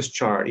look at this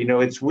chart.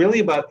 It's really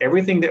about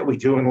everything that we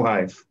do in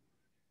life.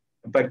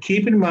 But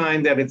keep in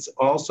mind that it's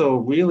also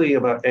really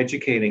about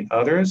educating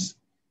others,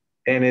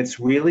 and it's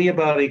really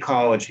about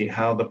ecology,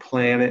 how the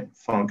planet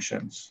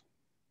functions.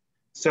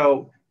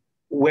 So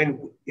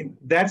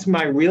that's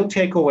my real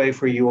takeaway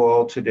for you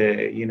all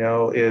today,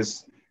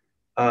 is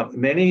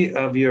many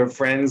of your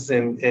friends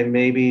and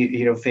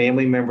maybe,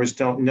 family members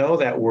don't know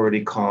that word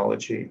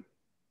ecology.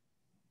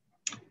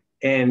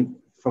 And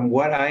from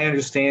what I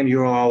understand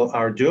you all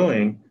are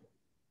doing,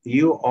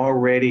 you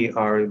already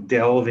are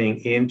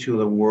delving into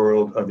the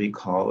world of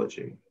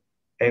ecology.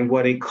 And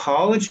what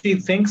ecology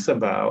thinks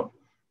about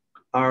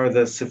are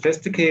the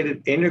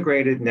sophisticated,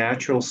 integrated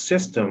natural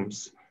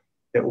systems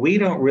that we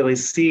don't really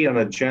see on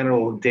a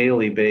general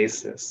daily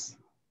basis,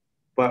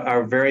 but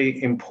are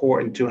very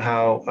important to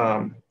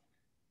how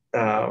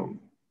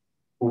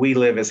we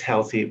live as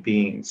healthy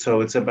beings.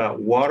 So it's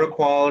about water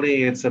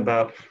quality, it's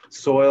about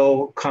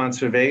soil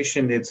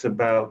conservation, it's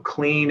about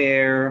clean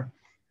air,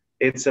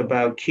 it's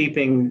about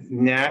keeping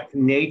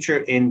nature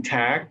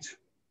intact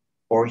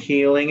or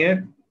healing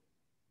it.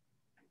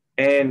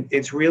 And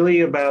it's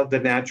really about the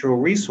natural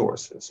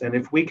resources. And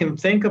if we can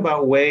think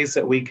about ways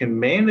that we can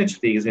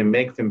manage these and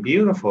make them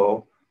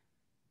beautiful,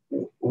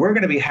 we're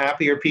going to be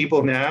happier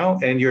people now,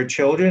 and your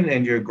children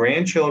and your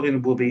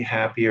grandchildren will be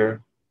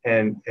happier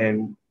and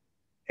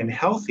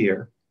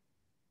healthier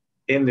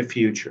in the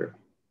future.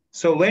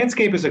 So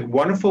landscape is a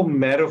wonderful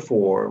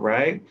metaphor,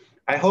 right?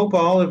 I hope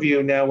all of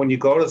you now, when you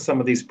go to some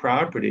of these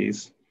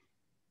properties,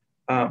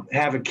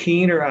 have a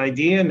keener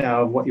idea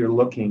now of what you're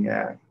looking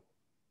at.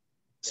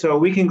 So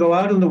we can go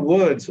out in the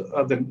woods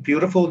of the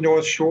beautiful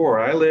North Shore.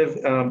 I live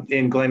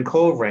in Glen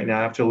Cove right now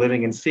after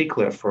living in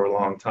Seacliff for a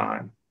long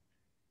time.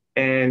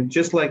 And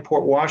just like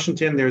Port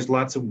Washington, there's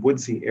lots of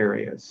woodsy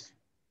areas.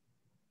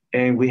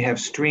 And we have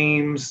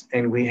streams,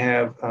 and we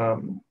have,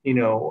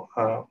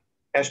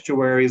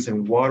 estuaries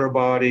and water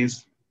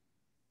bodies.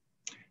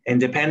 And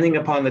depending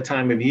upon the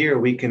time of year,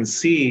 we can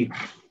see,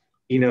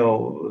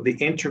 the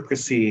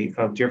intricacy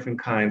of different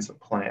kinds of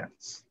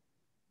plants.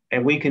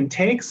 And we can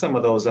take some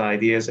of those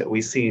ideas that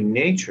we see in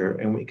nature,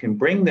 and we can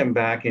bring them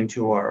back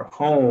into our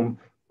home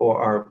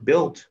or our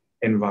built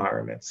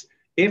environments.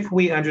 If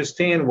we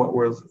understand what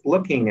we're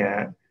looking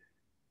at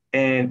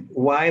and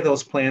why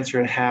those plants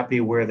are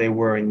happy where they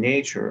were in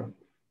nature,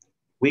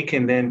 we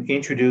can then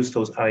introduce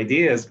those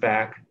ideas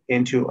back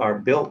into our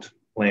built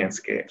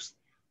landscapes.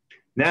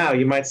 Now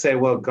you might say,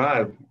 well,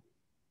 God,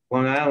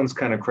 Long Island's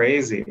kind of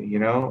crazy,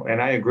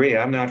 and I agree,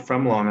 I'm not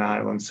from Long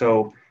Island.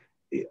 So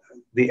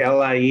the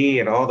LIE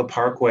and all the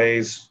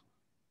parkways,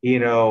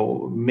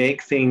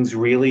 make things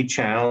really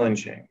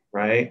challenging,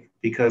 right?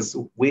 Because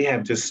we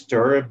have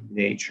disturbed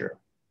nature.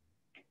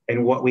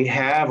 And what we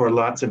have are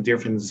lots of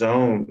different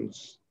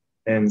zones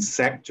and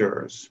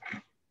sectors.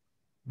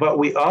 But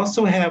we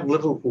also have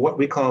little, what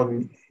we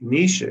call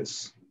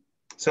niches.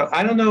 So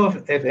I don't know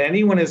if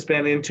anyone has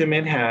been into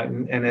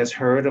Manhattan and has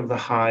heard of the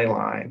High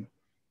Line.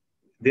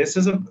 This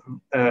is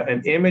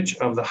an image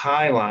of the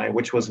High Line,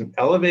 which was an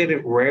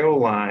elevated rail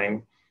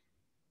line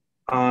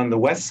on the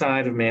west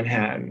side of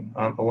Manhattan,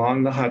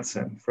 along the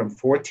Hudson, from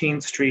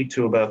 14th Street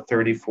to about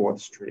 34th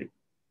Street.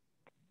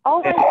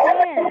 Oh, my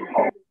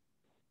God.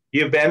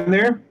 You've been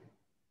there?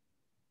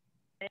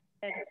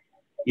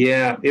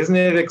 Yeah, isn't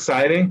it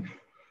exciting?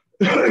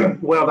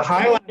 Well, the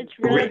highlight. It's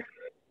really.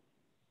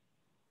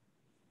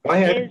 Go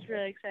ahead. It is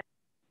really exciting.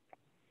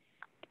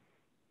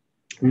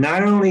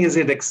 Not only is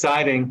it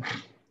exciting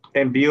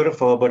and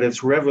beautiful, but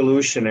it's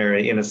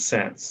revolutionary in a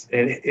sense.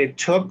 It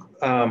took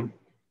a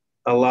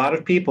lot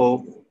of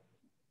people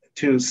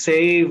to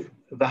save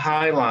the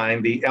High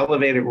Line, the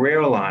elevated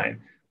rail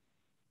line,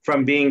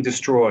 from being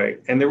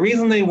destroyed. And the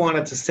reason they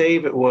wanted to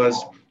save it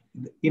was,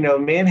 you know,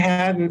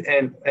 Manhattan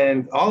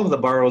and all of the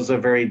boroughs are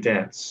very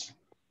dense.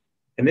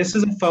 And this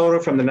is a photo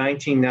from the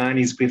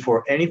 1990s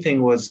before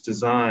anything was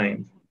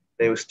designed.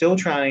 They were still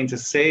trying to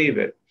save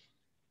it.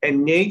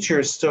 And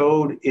nature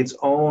sowed its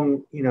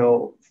own, you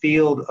know,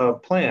 field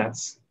of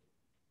plants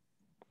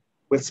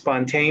with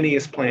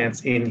spontaneous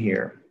plants in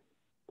here.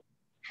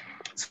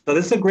 So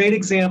this is a great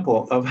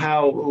example of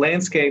how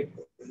landscape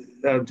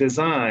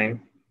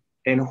design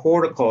and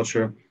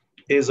horticulture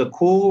is a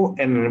cool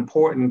and an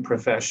important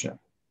profession.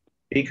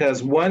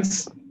 Because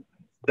once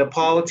the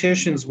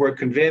politicians were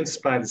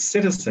convinced by the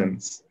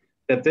citizens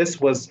that this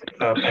was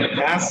an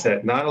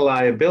asset, not a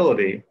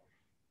liability,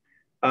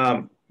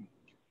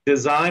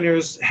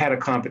 designers had a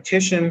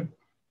competition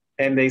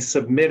and they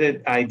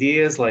submitted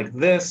ideas like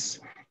this,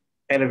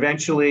 and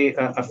eventually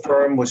a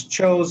firm was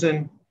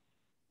chosen,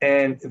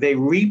 and they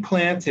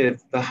replanted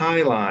the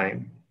High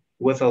Line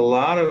with a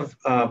lot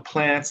of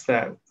plants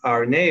that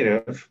are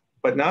native,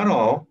 but not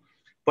all,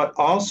 but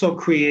also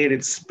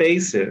created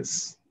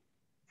spaces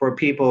for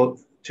people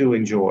to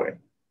enjoy.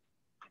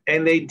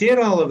 And they did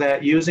all of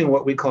that using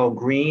what we call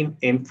green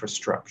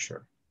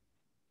infrastructure.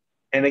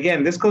 And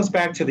again, this goes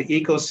back to the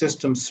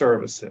ecosystem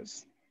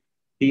services.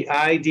 The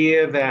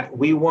idea that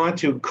we want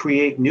to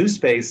create new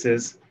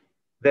spaces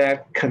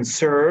that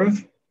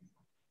conserve,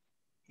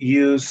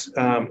 use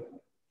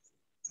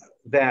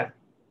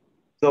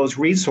those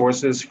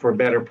resources for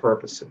better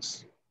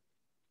purposes.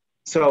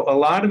 So a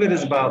lot of it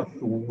is about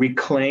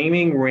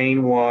reclaiming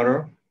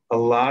rainwater. A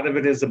lot of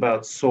it is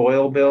about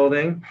soil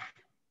building.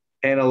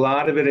 And a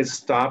lot of it is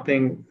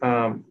stopping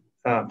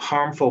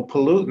harmful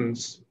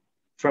pollutants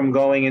from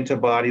going into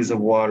bodies of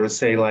water,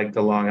 say like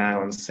the Long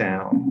Island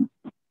Sound.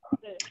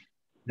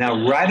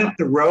 Now, right up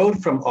the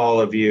road from all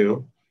of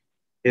you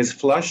is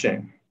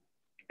Flushing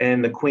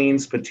and the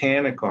Queen's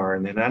Botanic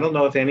Garden. And I don't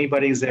know if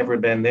anybody's ever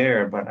been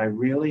there, but I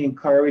really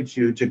encourage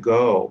you to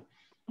go.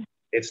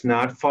 It's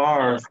not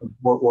far from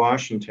Fort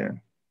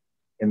Washington,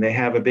 and they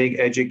have a big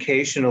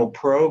educational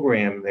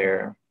program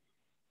there.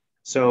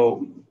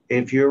 So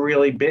if you're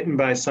really bitten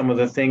by some of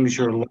the things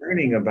you're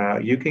learning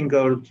about, you can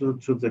go to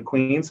the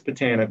Queen's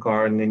Botanic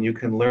Garden and you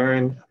can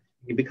learn,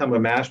 you become a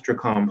master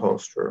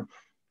composter,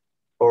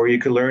 or you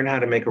could learn how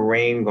to make a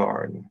rain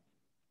garden,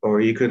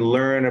 or you could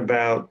learn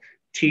about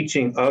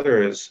teaching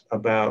others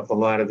about a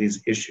lot of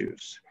these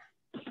issues.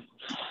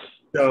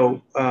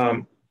 So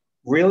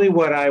really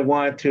what I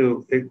want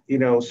to, you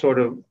know, sort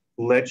of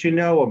let you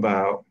know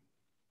about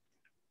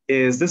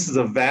is this is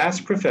a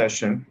vast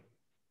profession.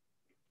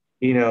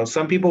 You know,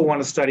 some people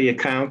want to study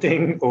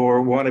accounting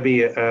or want to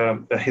be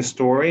a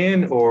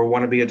historian or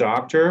want to be a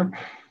doctor.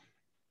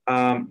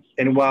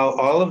 And while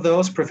all of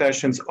those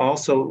professions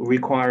also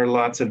require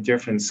lots of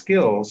different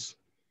skills,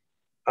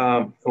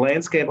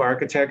 landscape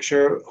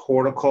architecture,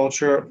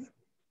 horticulture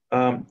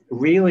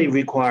really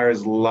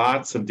requires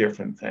lots of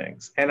different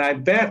things. And I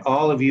bet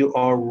all of you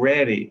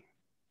already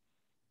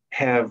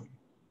have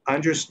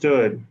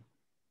understood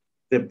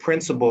the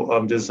principle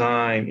of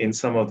design in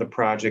some of the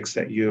projects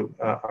that you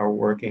are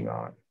working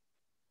on.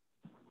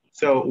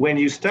 So when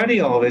you study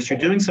all this, you're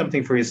doing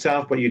something for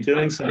yourself, but you're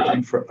doing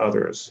something for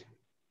others.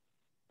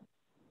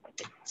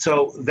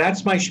 So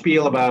that's my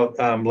spiel about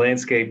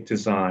landscape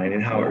design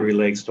and how it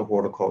relates to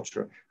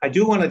horticulture. I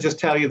do want to just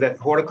tell you that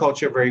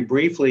horticulture, very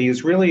briefly,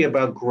 is really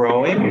about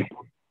growing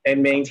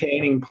and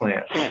maintaining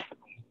plants.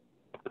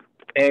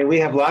 And we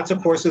have lots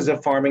of courses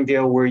at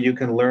Farmingdale where you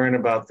can learn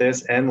about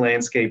this and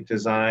landscape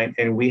design.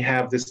 And we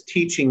have this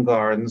teaching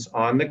gardens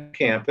on the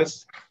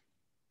campus.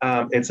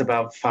 It's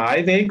about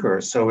 5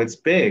 acres, so it's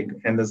big.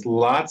 And there's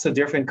lots of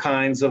different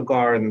kinds of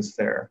gardens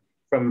there,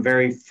 from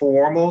very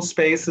formal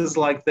spaces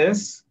like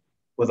this,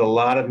 with a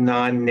lot of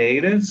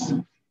non-natives,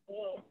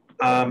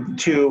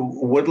 to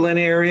woodland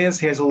areas.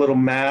 Here's a little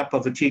map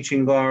of the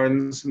teaching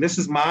gardens. This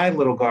is my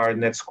little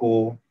garden at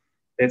school.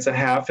 It's a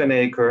 1/2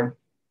 acre.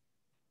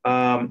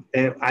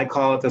 And I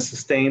call it the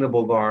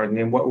sustainable garden.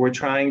 And what we're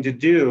trying to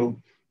do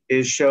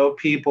is show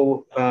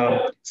people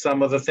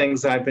some of the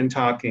things I've been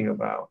talking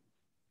about.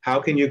 How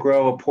can you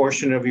grow a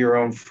portion of your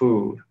own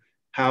food?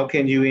 How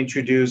can you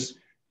introduce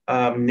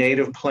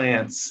native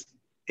plants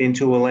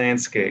into a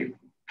landscape?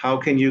 How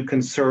can you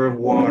conserve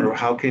water?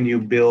 How can you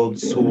build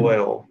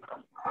soil?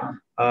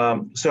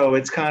 So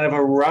it's kind of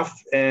a rough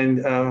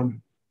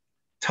and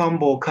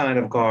tumble kind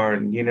of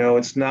garden. You know,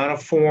 it's not a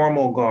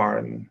formal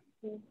garden.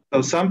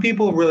 So some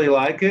people really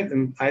like it,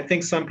 and I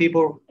think some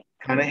people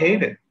kind of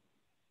hate it.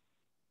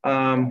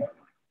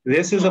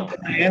 This is a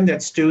plan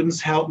that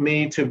students helped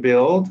me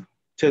to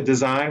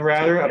design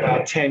rather,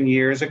 about 10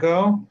 years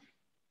ago.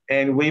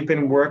 And we've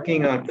been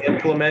working on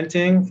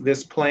implementing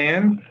this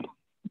plan.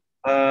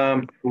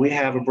 We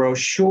have a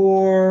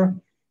brochure.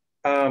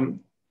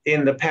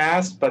 In the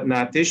past, but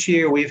not this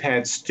year, we've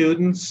had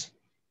students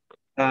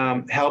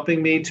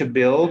helping me to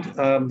build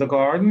the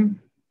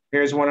garden.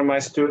 Here's one of my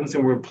students,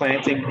 and we're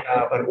planting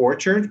an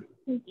orchard.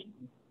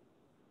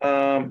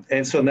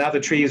 And so now the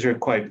trees are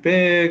quite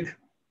big.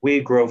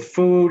 We grow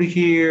food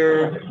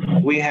here.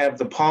 We have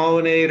the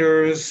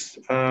pollinators.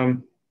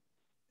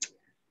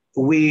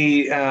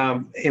 We,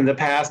 in the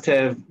past,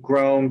 have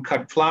grown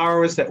cut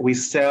flowers that we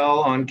sell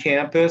on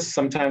campus.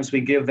 Sometimes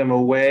we give them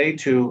away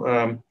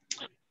to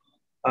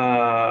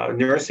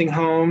nursing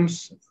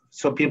homes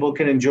so people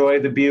can enjoy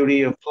the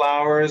beauty of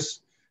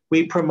flowers.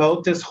 We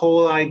promote this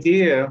whole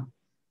idea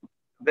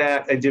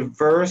that a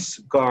diverse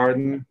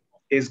garden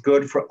is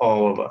good for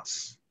all of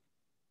us.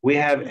 We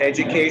have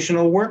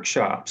educational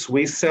workshops.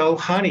 We sell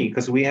honey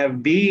because we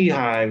have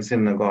beehives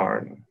in the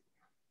garden.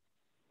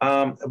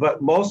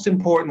 But most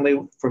importantly,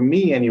 for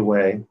me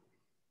anyway,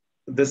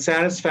 the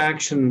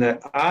satisfaction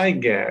that I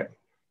get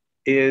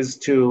is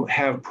to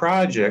have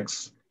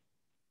projects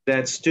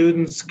that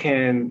students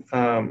can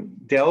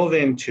delve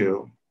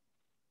into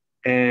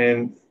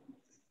and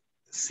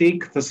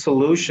seek the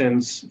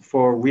solutions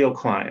for real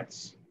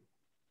clients.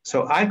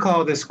 So I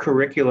call this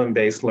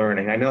curriculum-based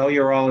learning. I know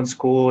you're all in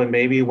school, and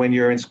maybe when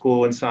you're in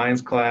school in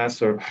science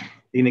class or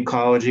in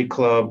ecology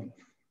club,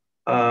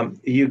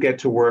 you get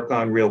to work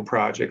on real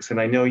projects.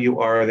 And I know you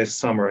are this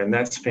summer, and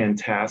that's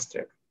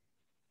fantastic.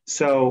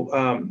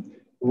 So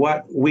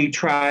what we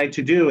try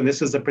to do, and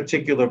this is a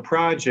particular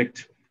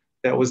project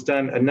that was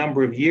done a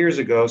number of years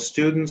ago,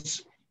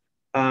 students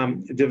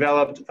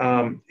developed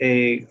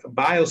a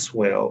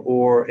bioswale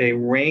or a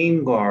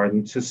rain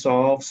garden to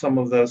solve some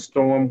of the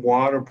storm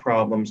water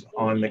problems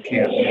on the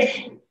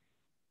campus.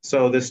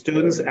 So the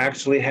students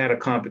actually had a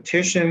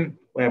competition.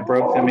 I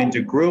broke them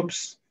into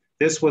groups.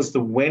 This was the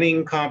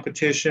winning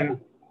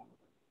competition.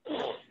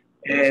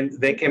 And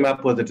they came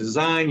up with a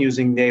design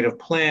using native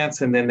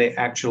plants, and then they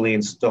actually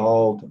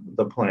installed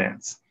the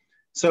plants.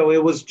 So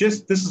it was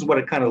just, this is what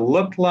it kind of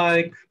looked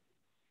like.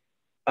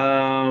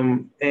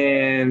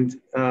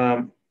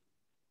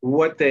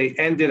 What they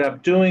ended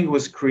up doing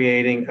was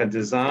creating a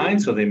design.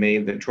 So they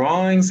made the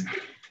drawings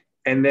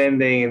and then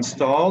they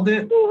installed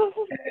it.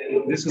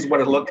 And this is what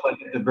it looked like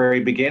at the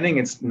very beginning.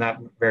 It's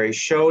not very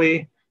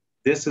showy.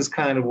 This is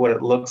kind of what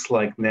it looks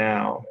like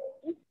now.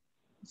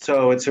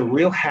 So it's a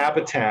real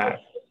habitat.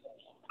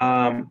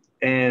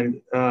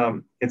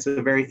 It's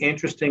a very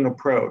interesting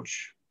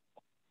approach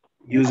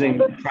using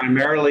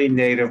primarily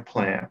native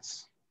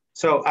plants.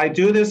 So I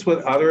do this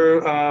with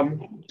other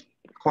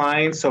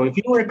clients. So if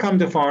you were to come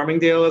to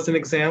Farmingdale as an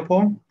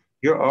example,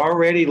 you're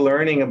already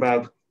learning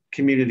about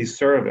community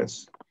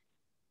service.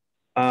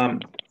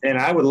 And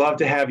I would love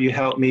to have you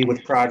help me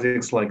with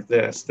projects like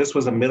this. This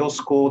was a middle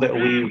school that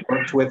we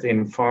worked with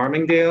in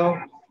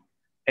Farmingdale.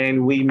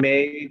 And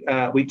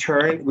we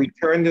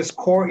turned this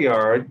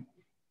courtyard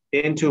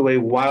into a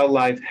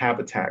wildlife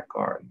habitat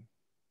garden.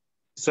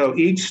 So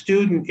each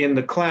student in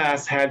the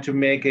class had to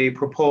make a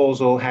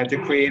proposal, had to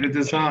create a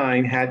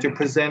design, had to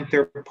present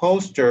their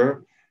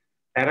poster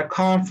at a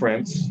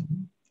conference.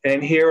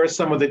 And here are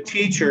some of the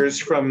teachers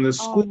from the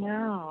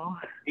school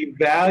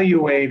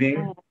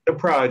evaluating the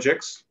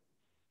projects.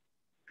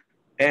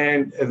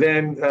 And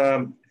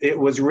then it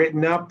was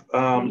written up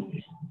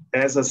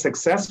as a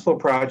successful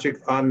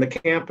project on the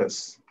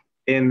campus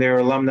in their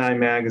alumni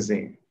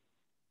magazine.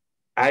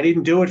 I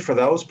didn't do it for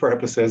those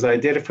purposes. I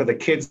did it for the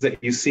kids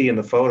that you see in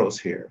the photos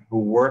here who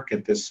work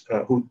at this,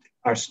 who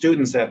are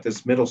students at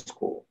this middle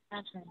school.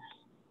 Gotcha.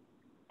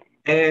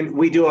 And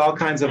we do all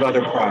kinds of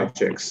other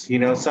projects. You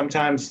know,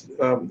 sometimes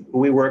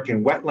we work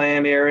in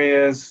wetland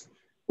areas.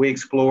 We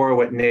explore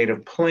what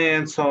native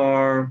plants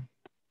are.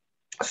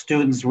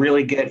 Students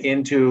really get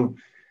into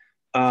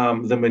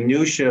the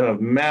minutia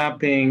of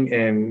mapping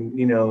and,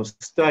 you know,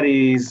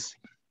 studies.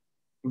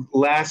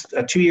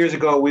 2 years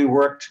ago, we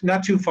worked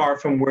not too far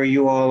from where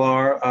you all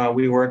are.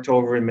 We worked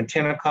over in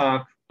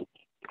Minnetonka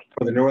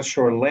for the North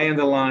Shore Land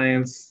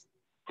Alliance.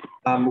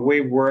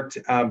 We worked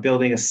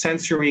building a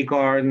sensory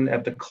garden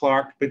at the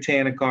Clark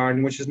Botanic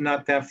Garden, which is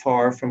not that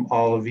far from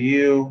all of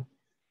you.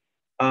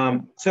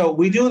 So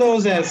we do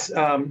those as,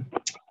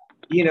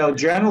 you know,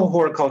 general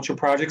horticulture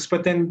projects,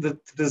 but then the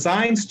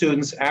design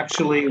students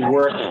actually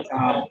work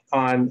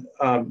on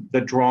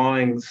the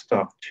drawing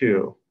stuff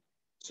too.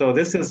 So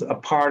this is a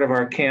part of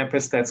our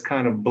campus that's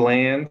kind of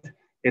bland.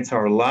 It's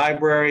our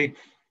library,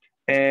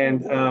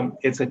 and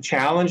it's a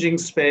challenging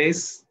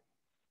space.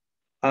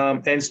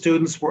 And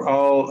students were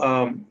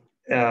all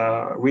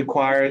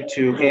required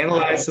to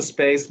analyze the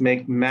space,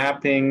 make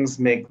mappings,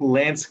 make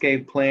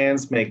landscape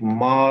plans, make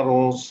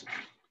models,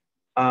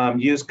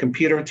 use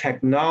computer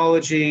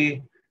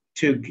technology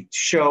to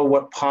show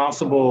what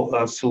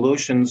possible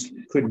solutions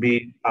could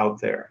be out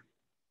there.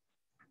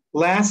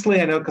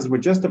 Lastly, I know because we're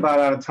just about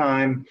out of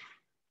time,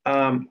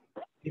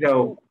 you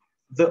know,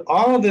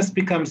 all of this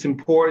becomes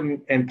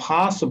important and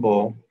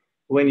possible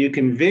when you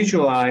can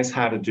visualize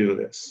how to do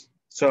this.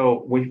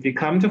 So if you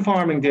come to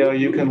Farmingdale,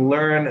 you can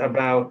learn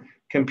about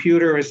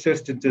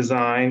computer-assisted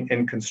design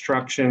and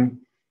construction.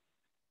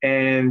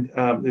 And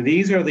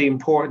these are the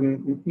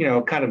important,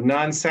 kind of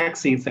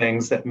non-sexy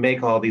things that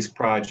make all these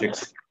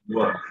projects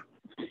work.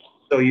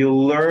 So you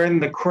learn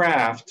the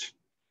craft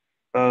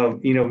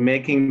of,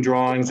 making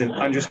drawings and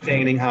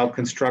understanding how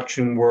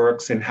construction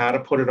works and how to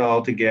put it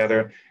all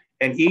together.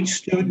 And each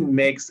student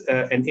makes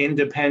an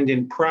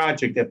independent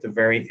project at the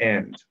very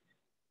end.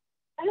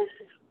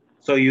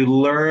 So you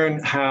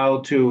learn how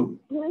to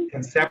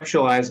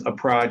conceptualize a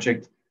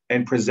project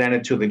and present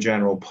it to the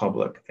general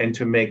public, and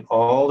to make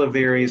all the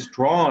various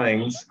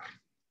drawings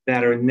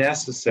that are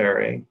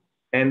necessary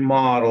and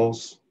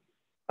models,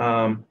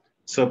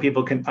 so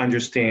people can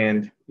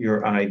understand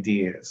your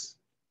ideas.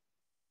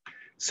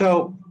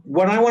 So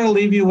what I want to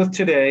leave you with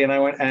today, and I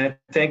want to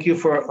thank you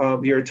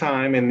for your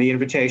time and the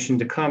invitation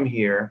to come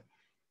here,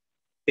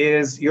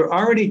 is you're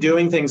already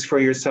doing things for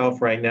yourself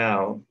right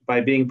now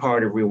by being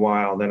part of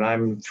Rewild, and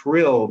I'm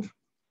thrilled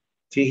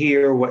to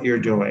hear what you're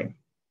doing.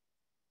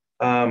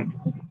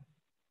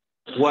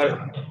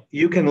 What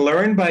you can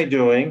learn by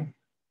doing,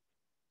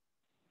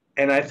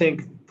 and I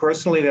think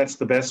personally that's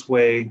the best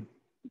way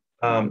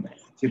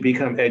to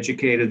become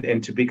educated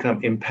and to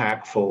become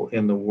impactful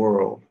in the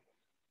world.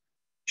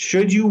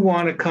 Should you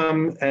want to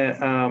come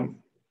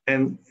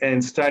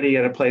and study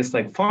at a place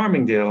like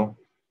Farmingdale,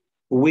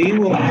 we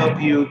will help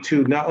you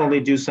to not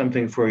only do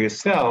something for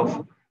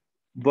yourself,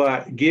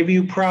 but give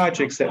you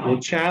projects that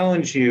will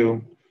challenge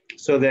you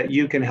so that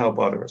you can help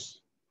others.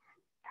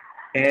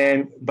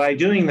 And by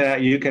doing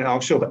that, you can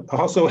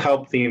also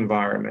help the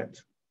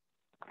environment.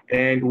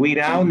 And we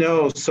now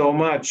know so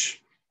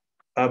much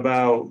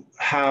about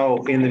how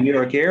in the New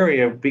York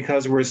area,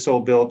 because we're so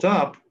built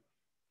up,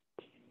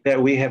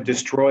 that we have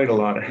destroyed a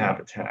lot of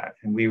habitat.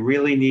 And we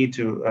really need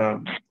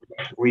to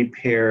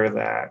repair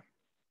that.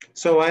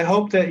 So I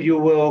hope that you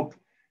will,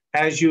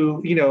 as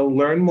you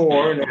learn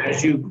more, and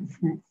as you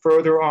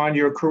further on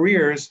your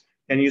careers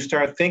and you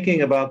start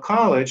thinking about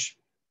college,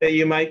 that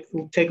you might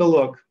take a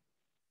look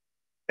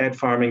at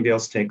Farmingdale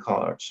State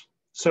College.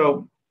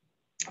 So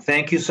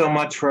thank you so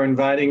much for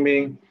inviting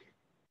me.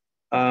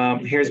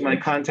 Here's my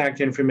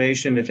contact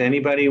information. If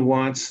anybody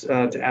wants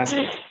to ask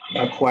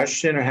a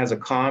question or has a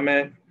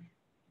comment,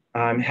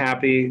 I'm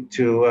happy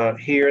to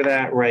hear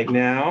that right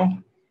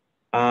now.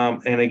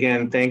 And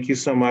again, thank you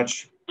so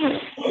much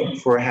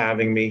for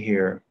having me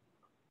here.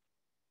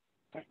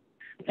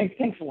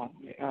 Thanks a lot,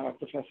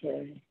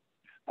 Professor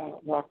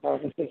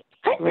Veracka. This is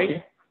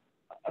great.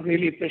 I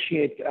really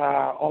appreciate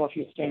all of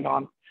you staying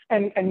on.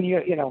 And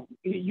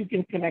you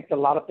can connect a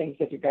lot of things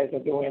that you guys are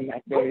doing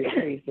at various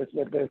places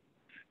with this,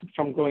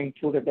 from going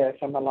through the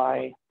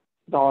SMLI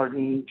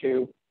garden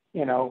to,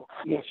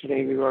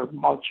 yesterday we were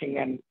mulching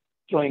and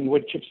throwing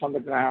wood chips on the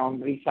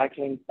ground,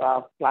 recycling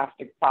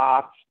plastic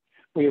pots.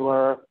 We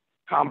were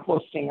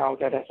composting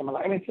out at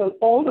SMLI. I mean, so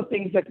all the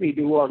things that we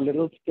do are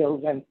little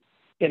skills, and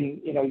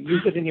can,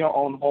 use it in your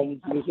own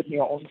homes, use it in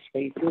your own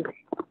spaces.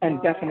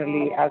 And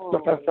definitely, as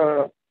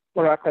Professor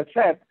Veracka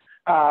said,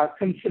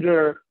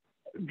 consider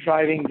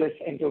driving this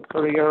into a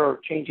career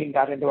or changing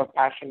that into a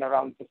passion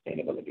around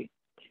sustainability.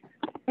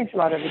 Thanks a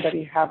lot,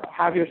 everybody.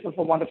 Have yourself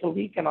a wonderful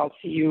week, and I'll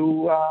see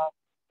you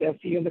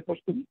in the course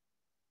of the week.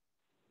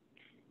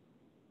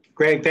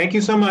 Great. Thank you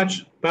so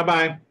much.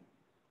 Bye-bye.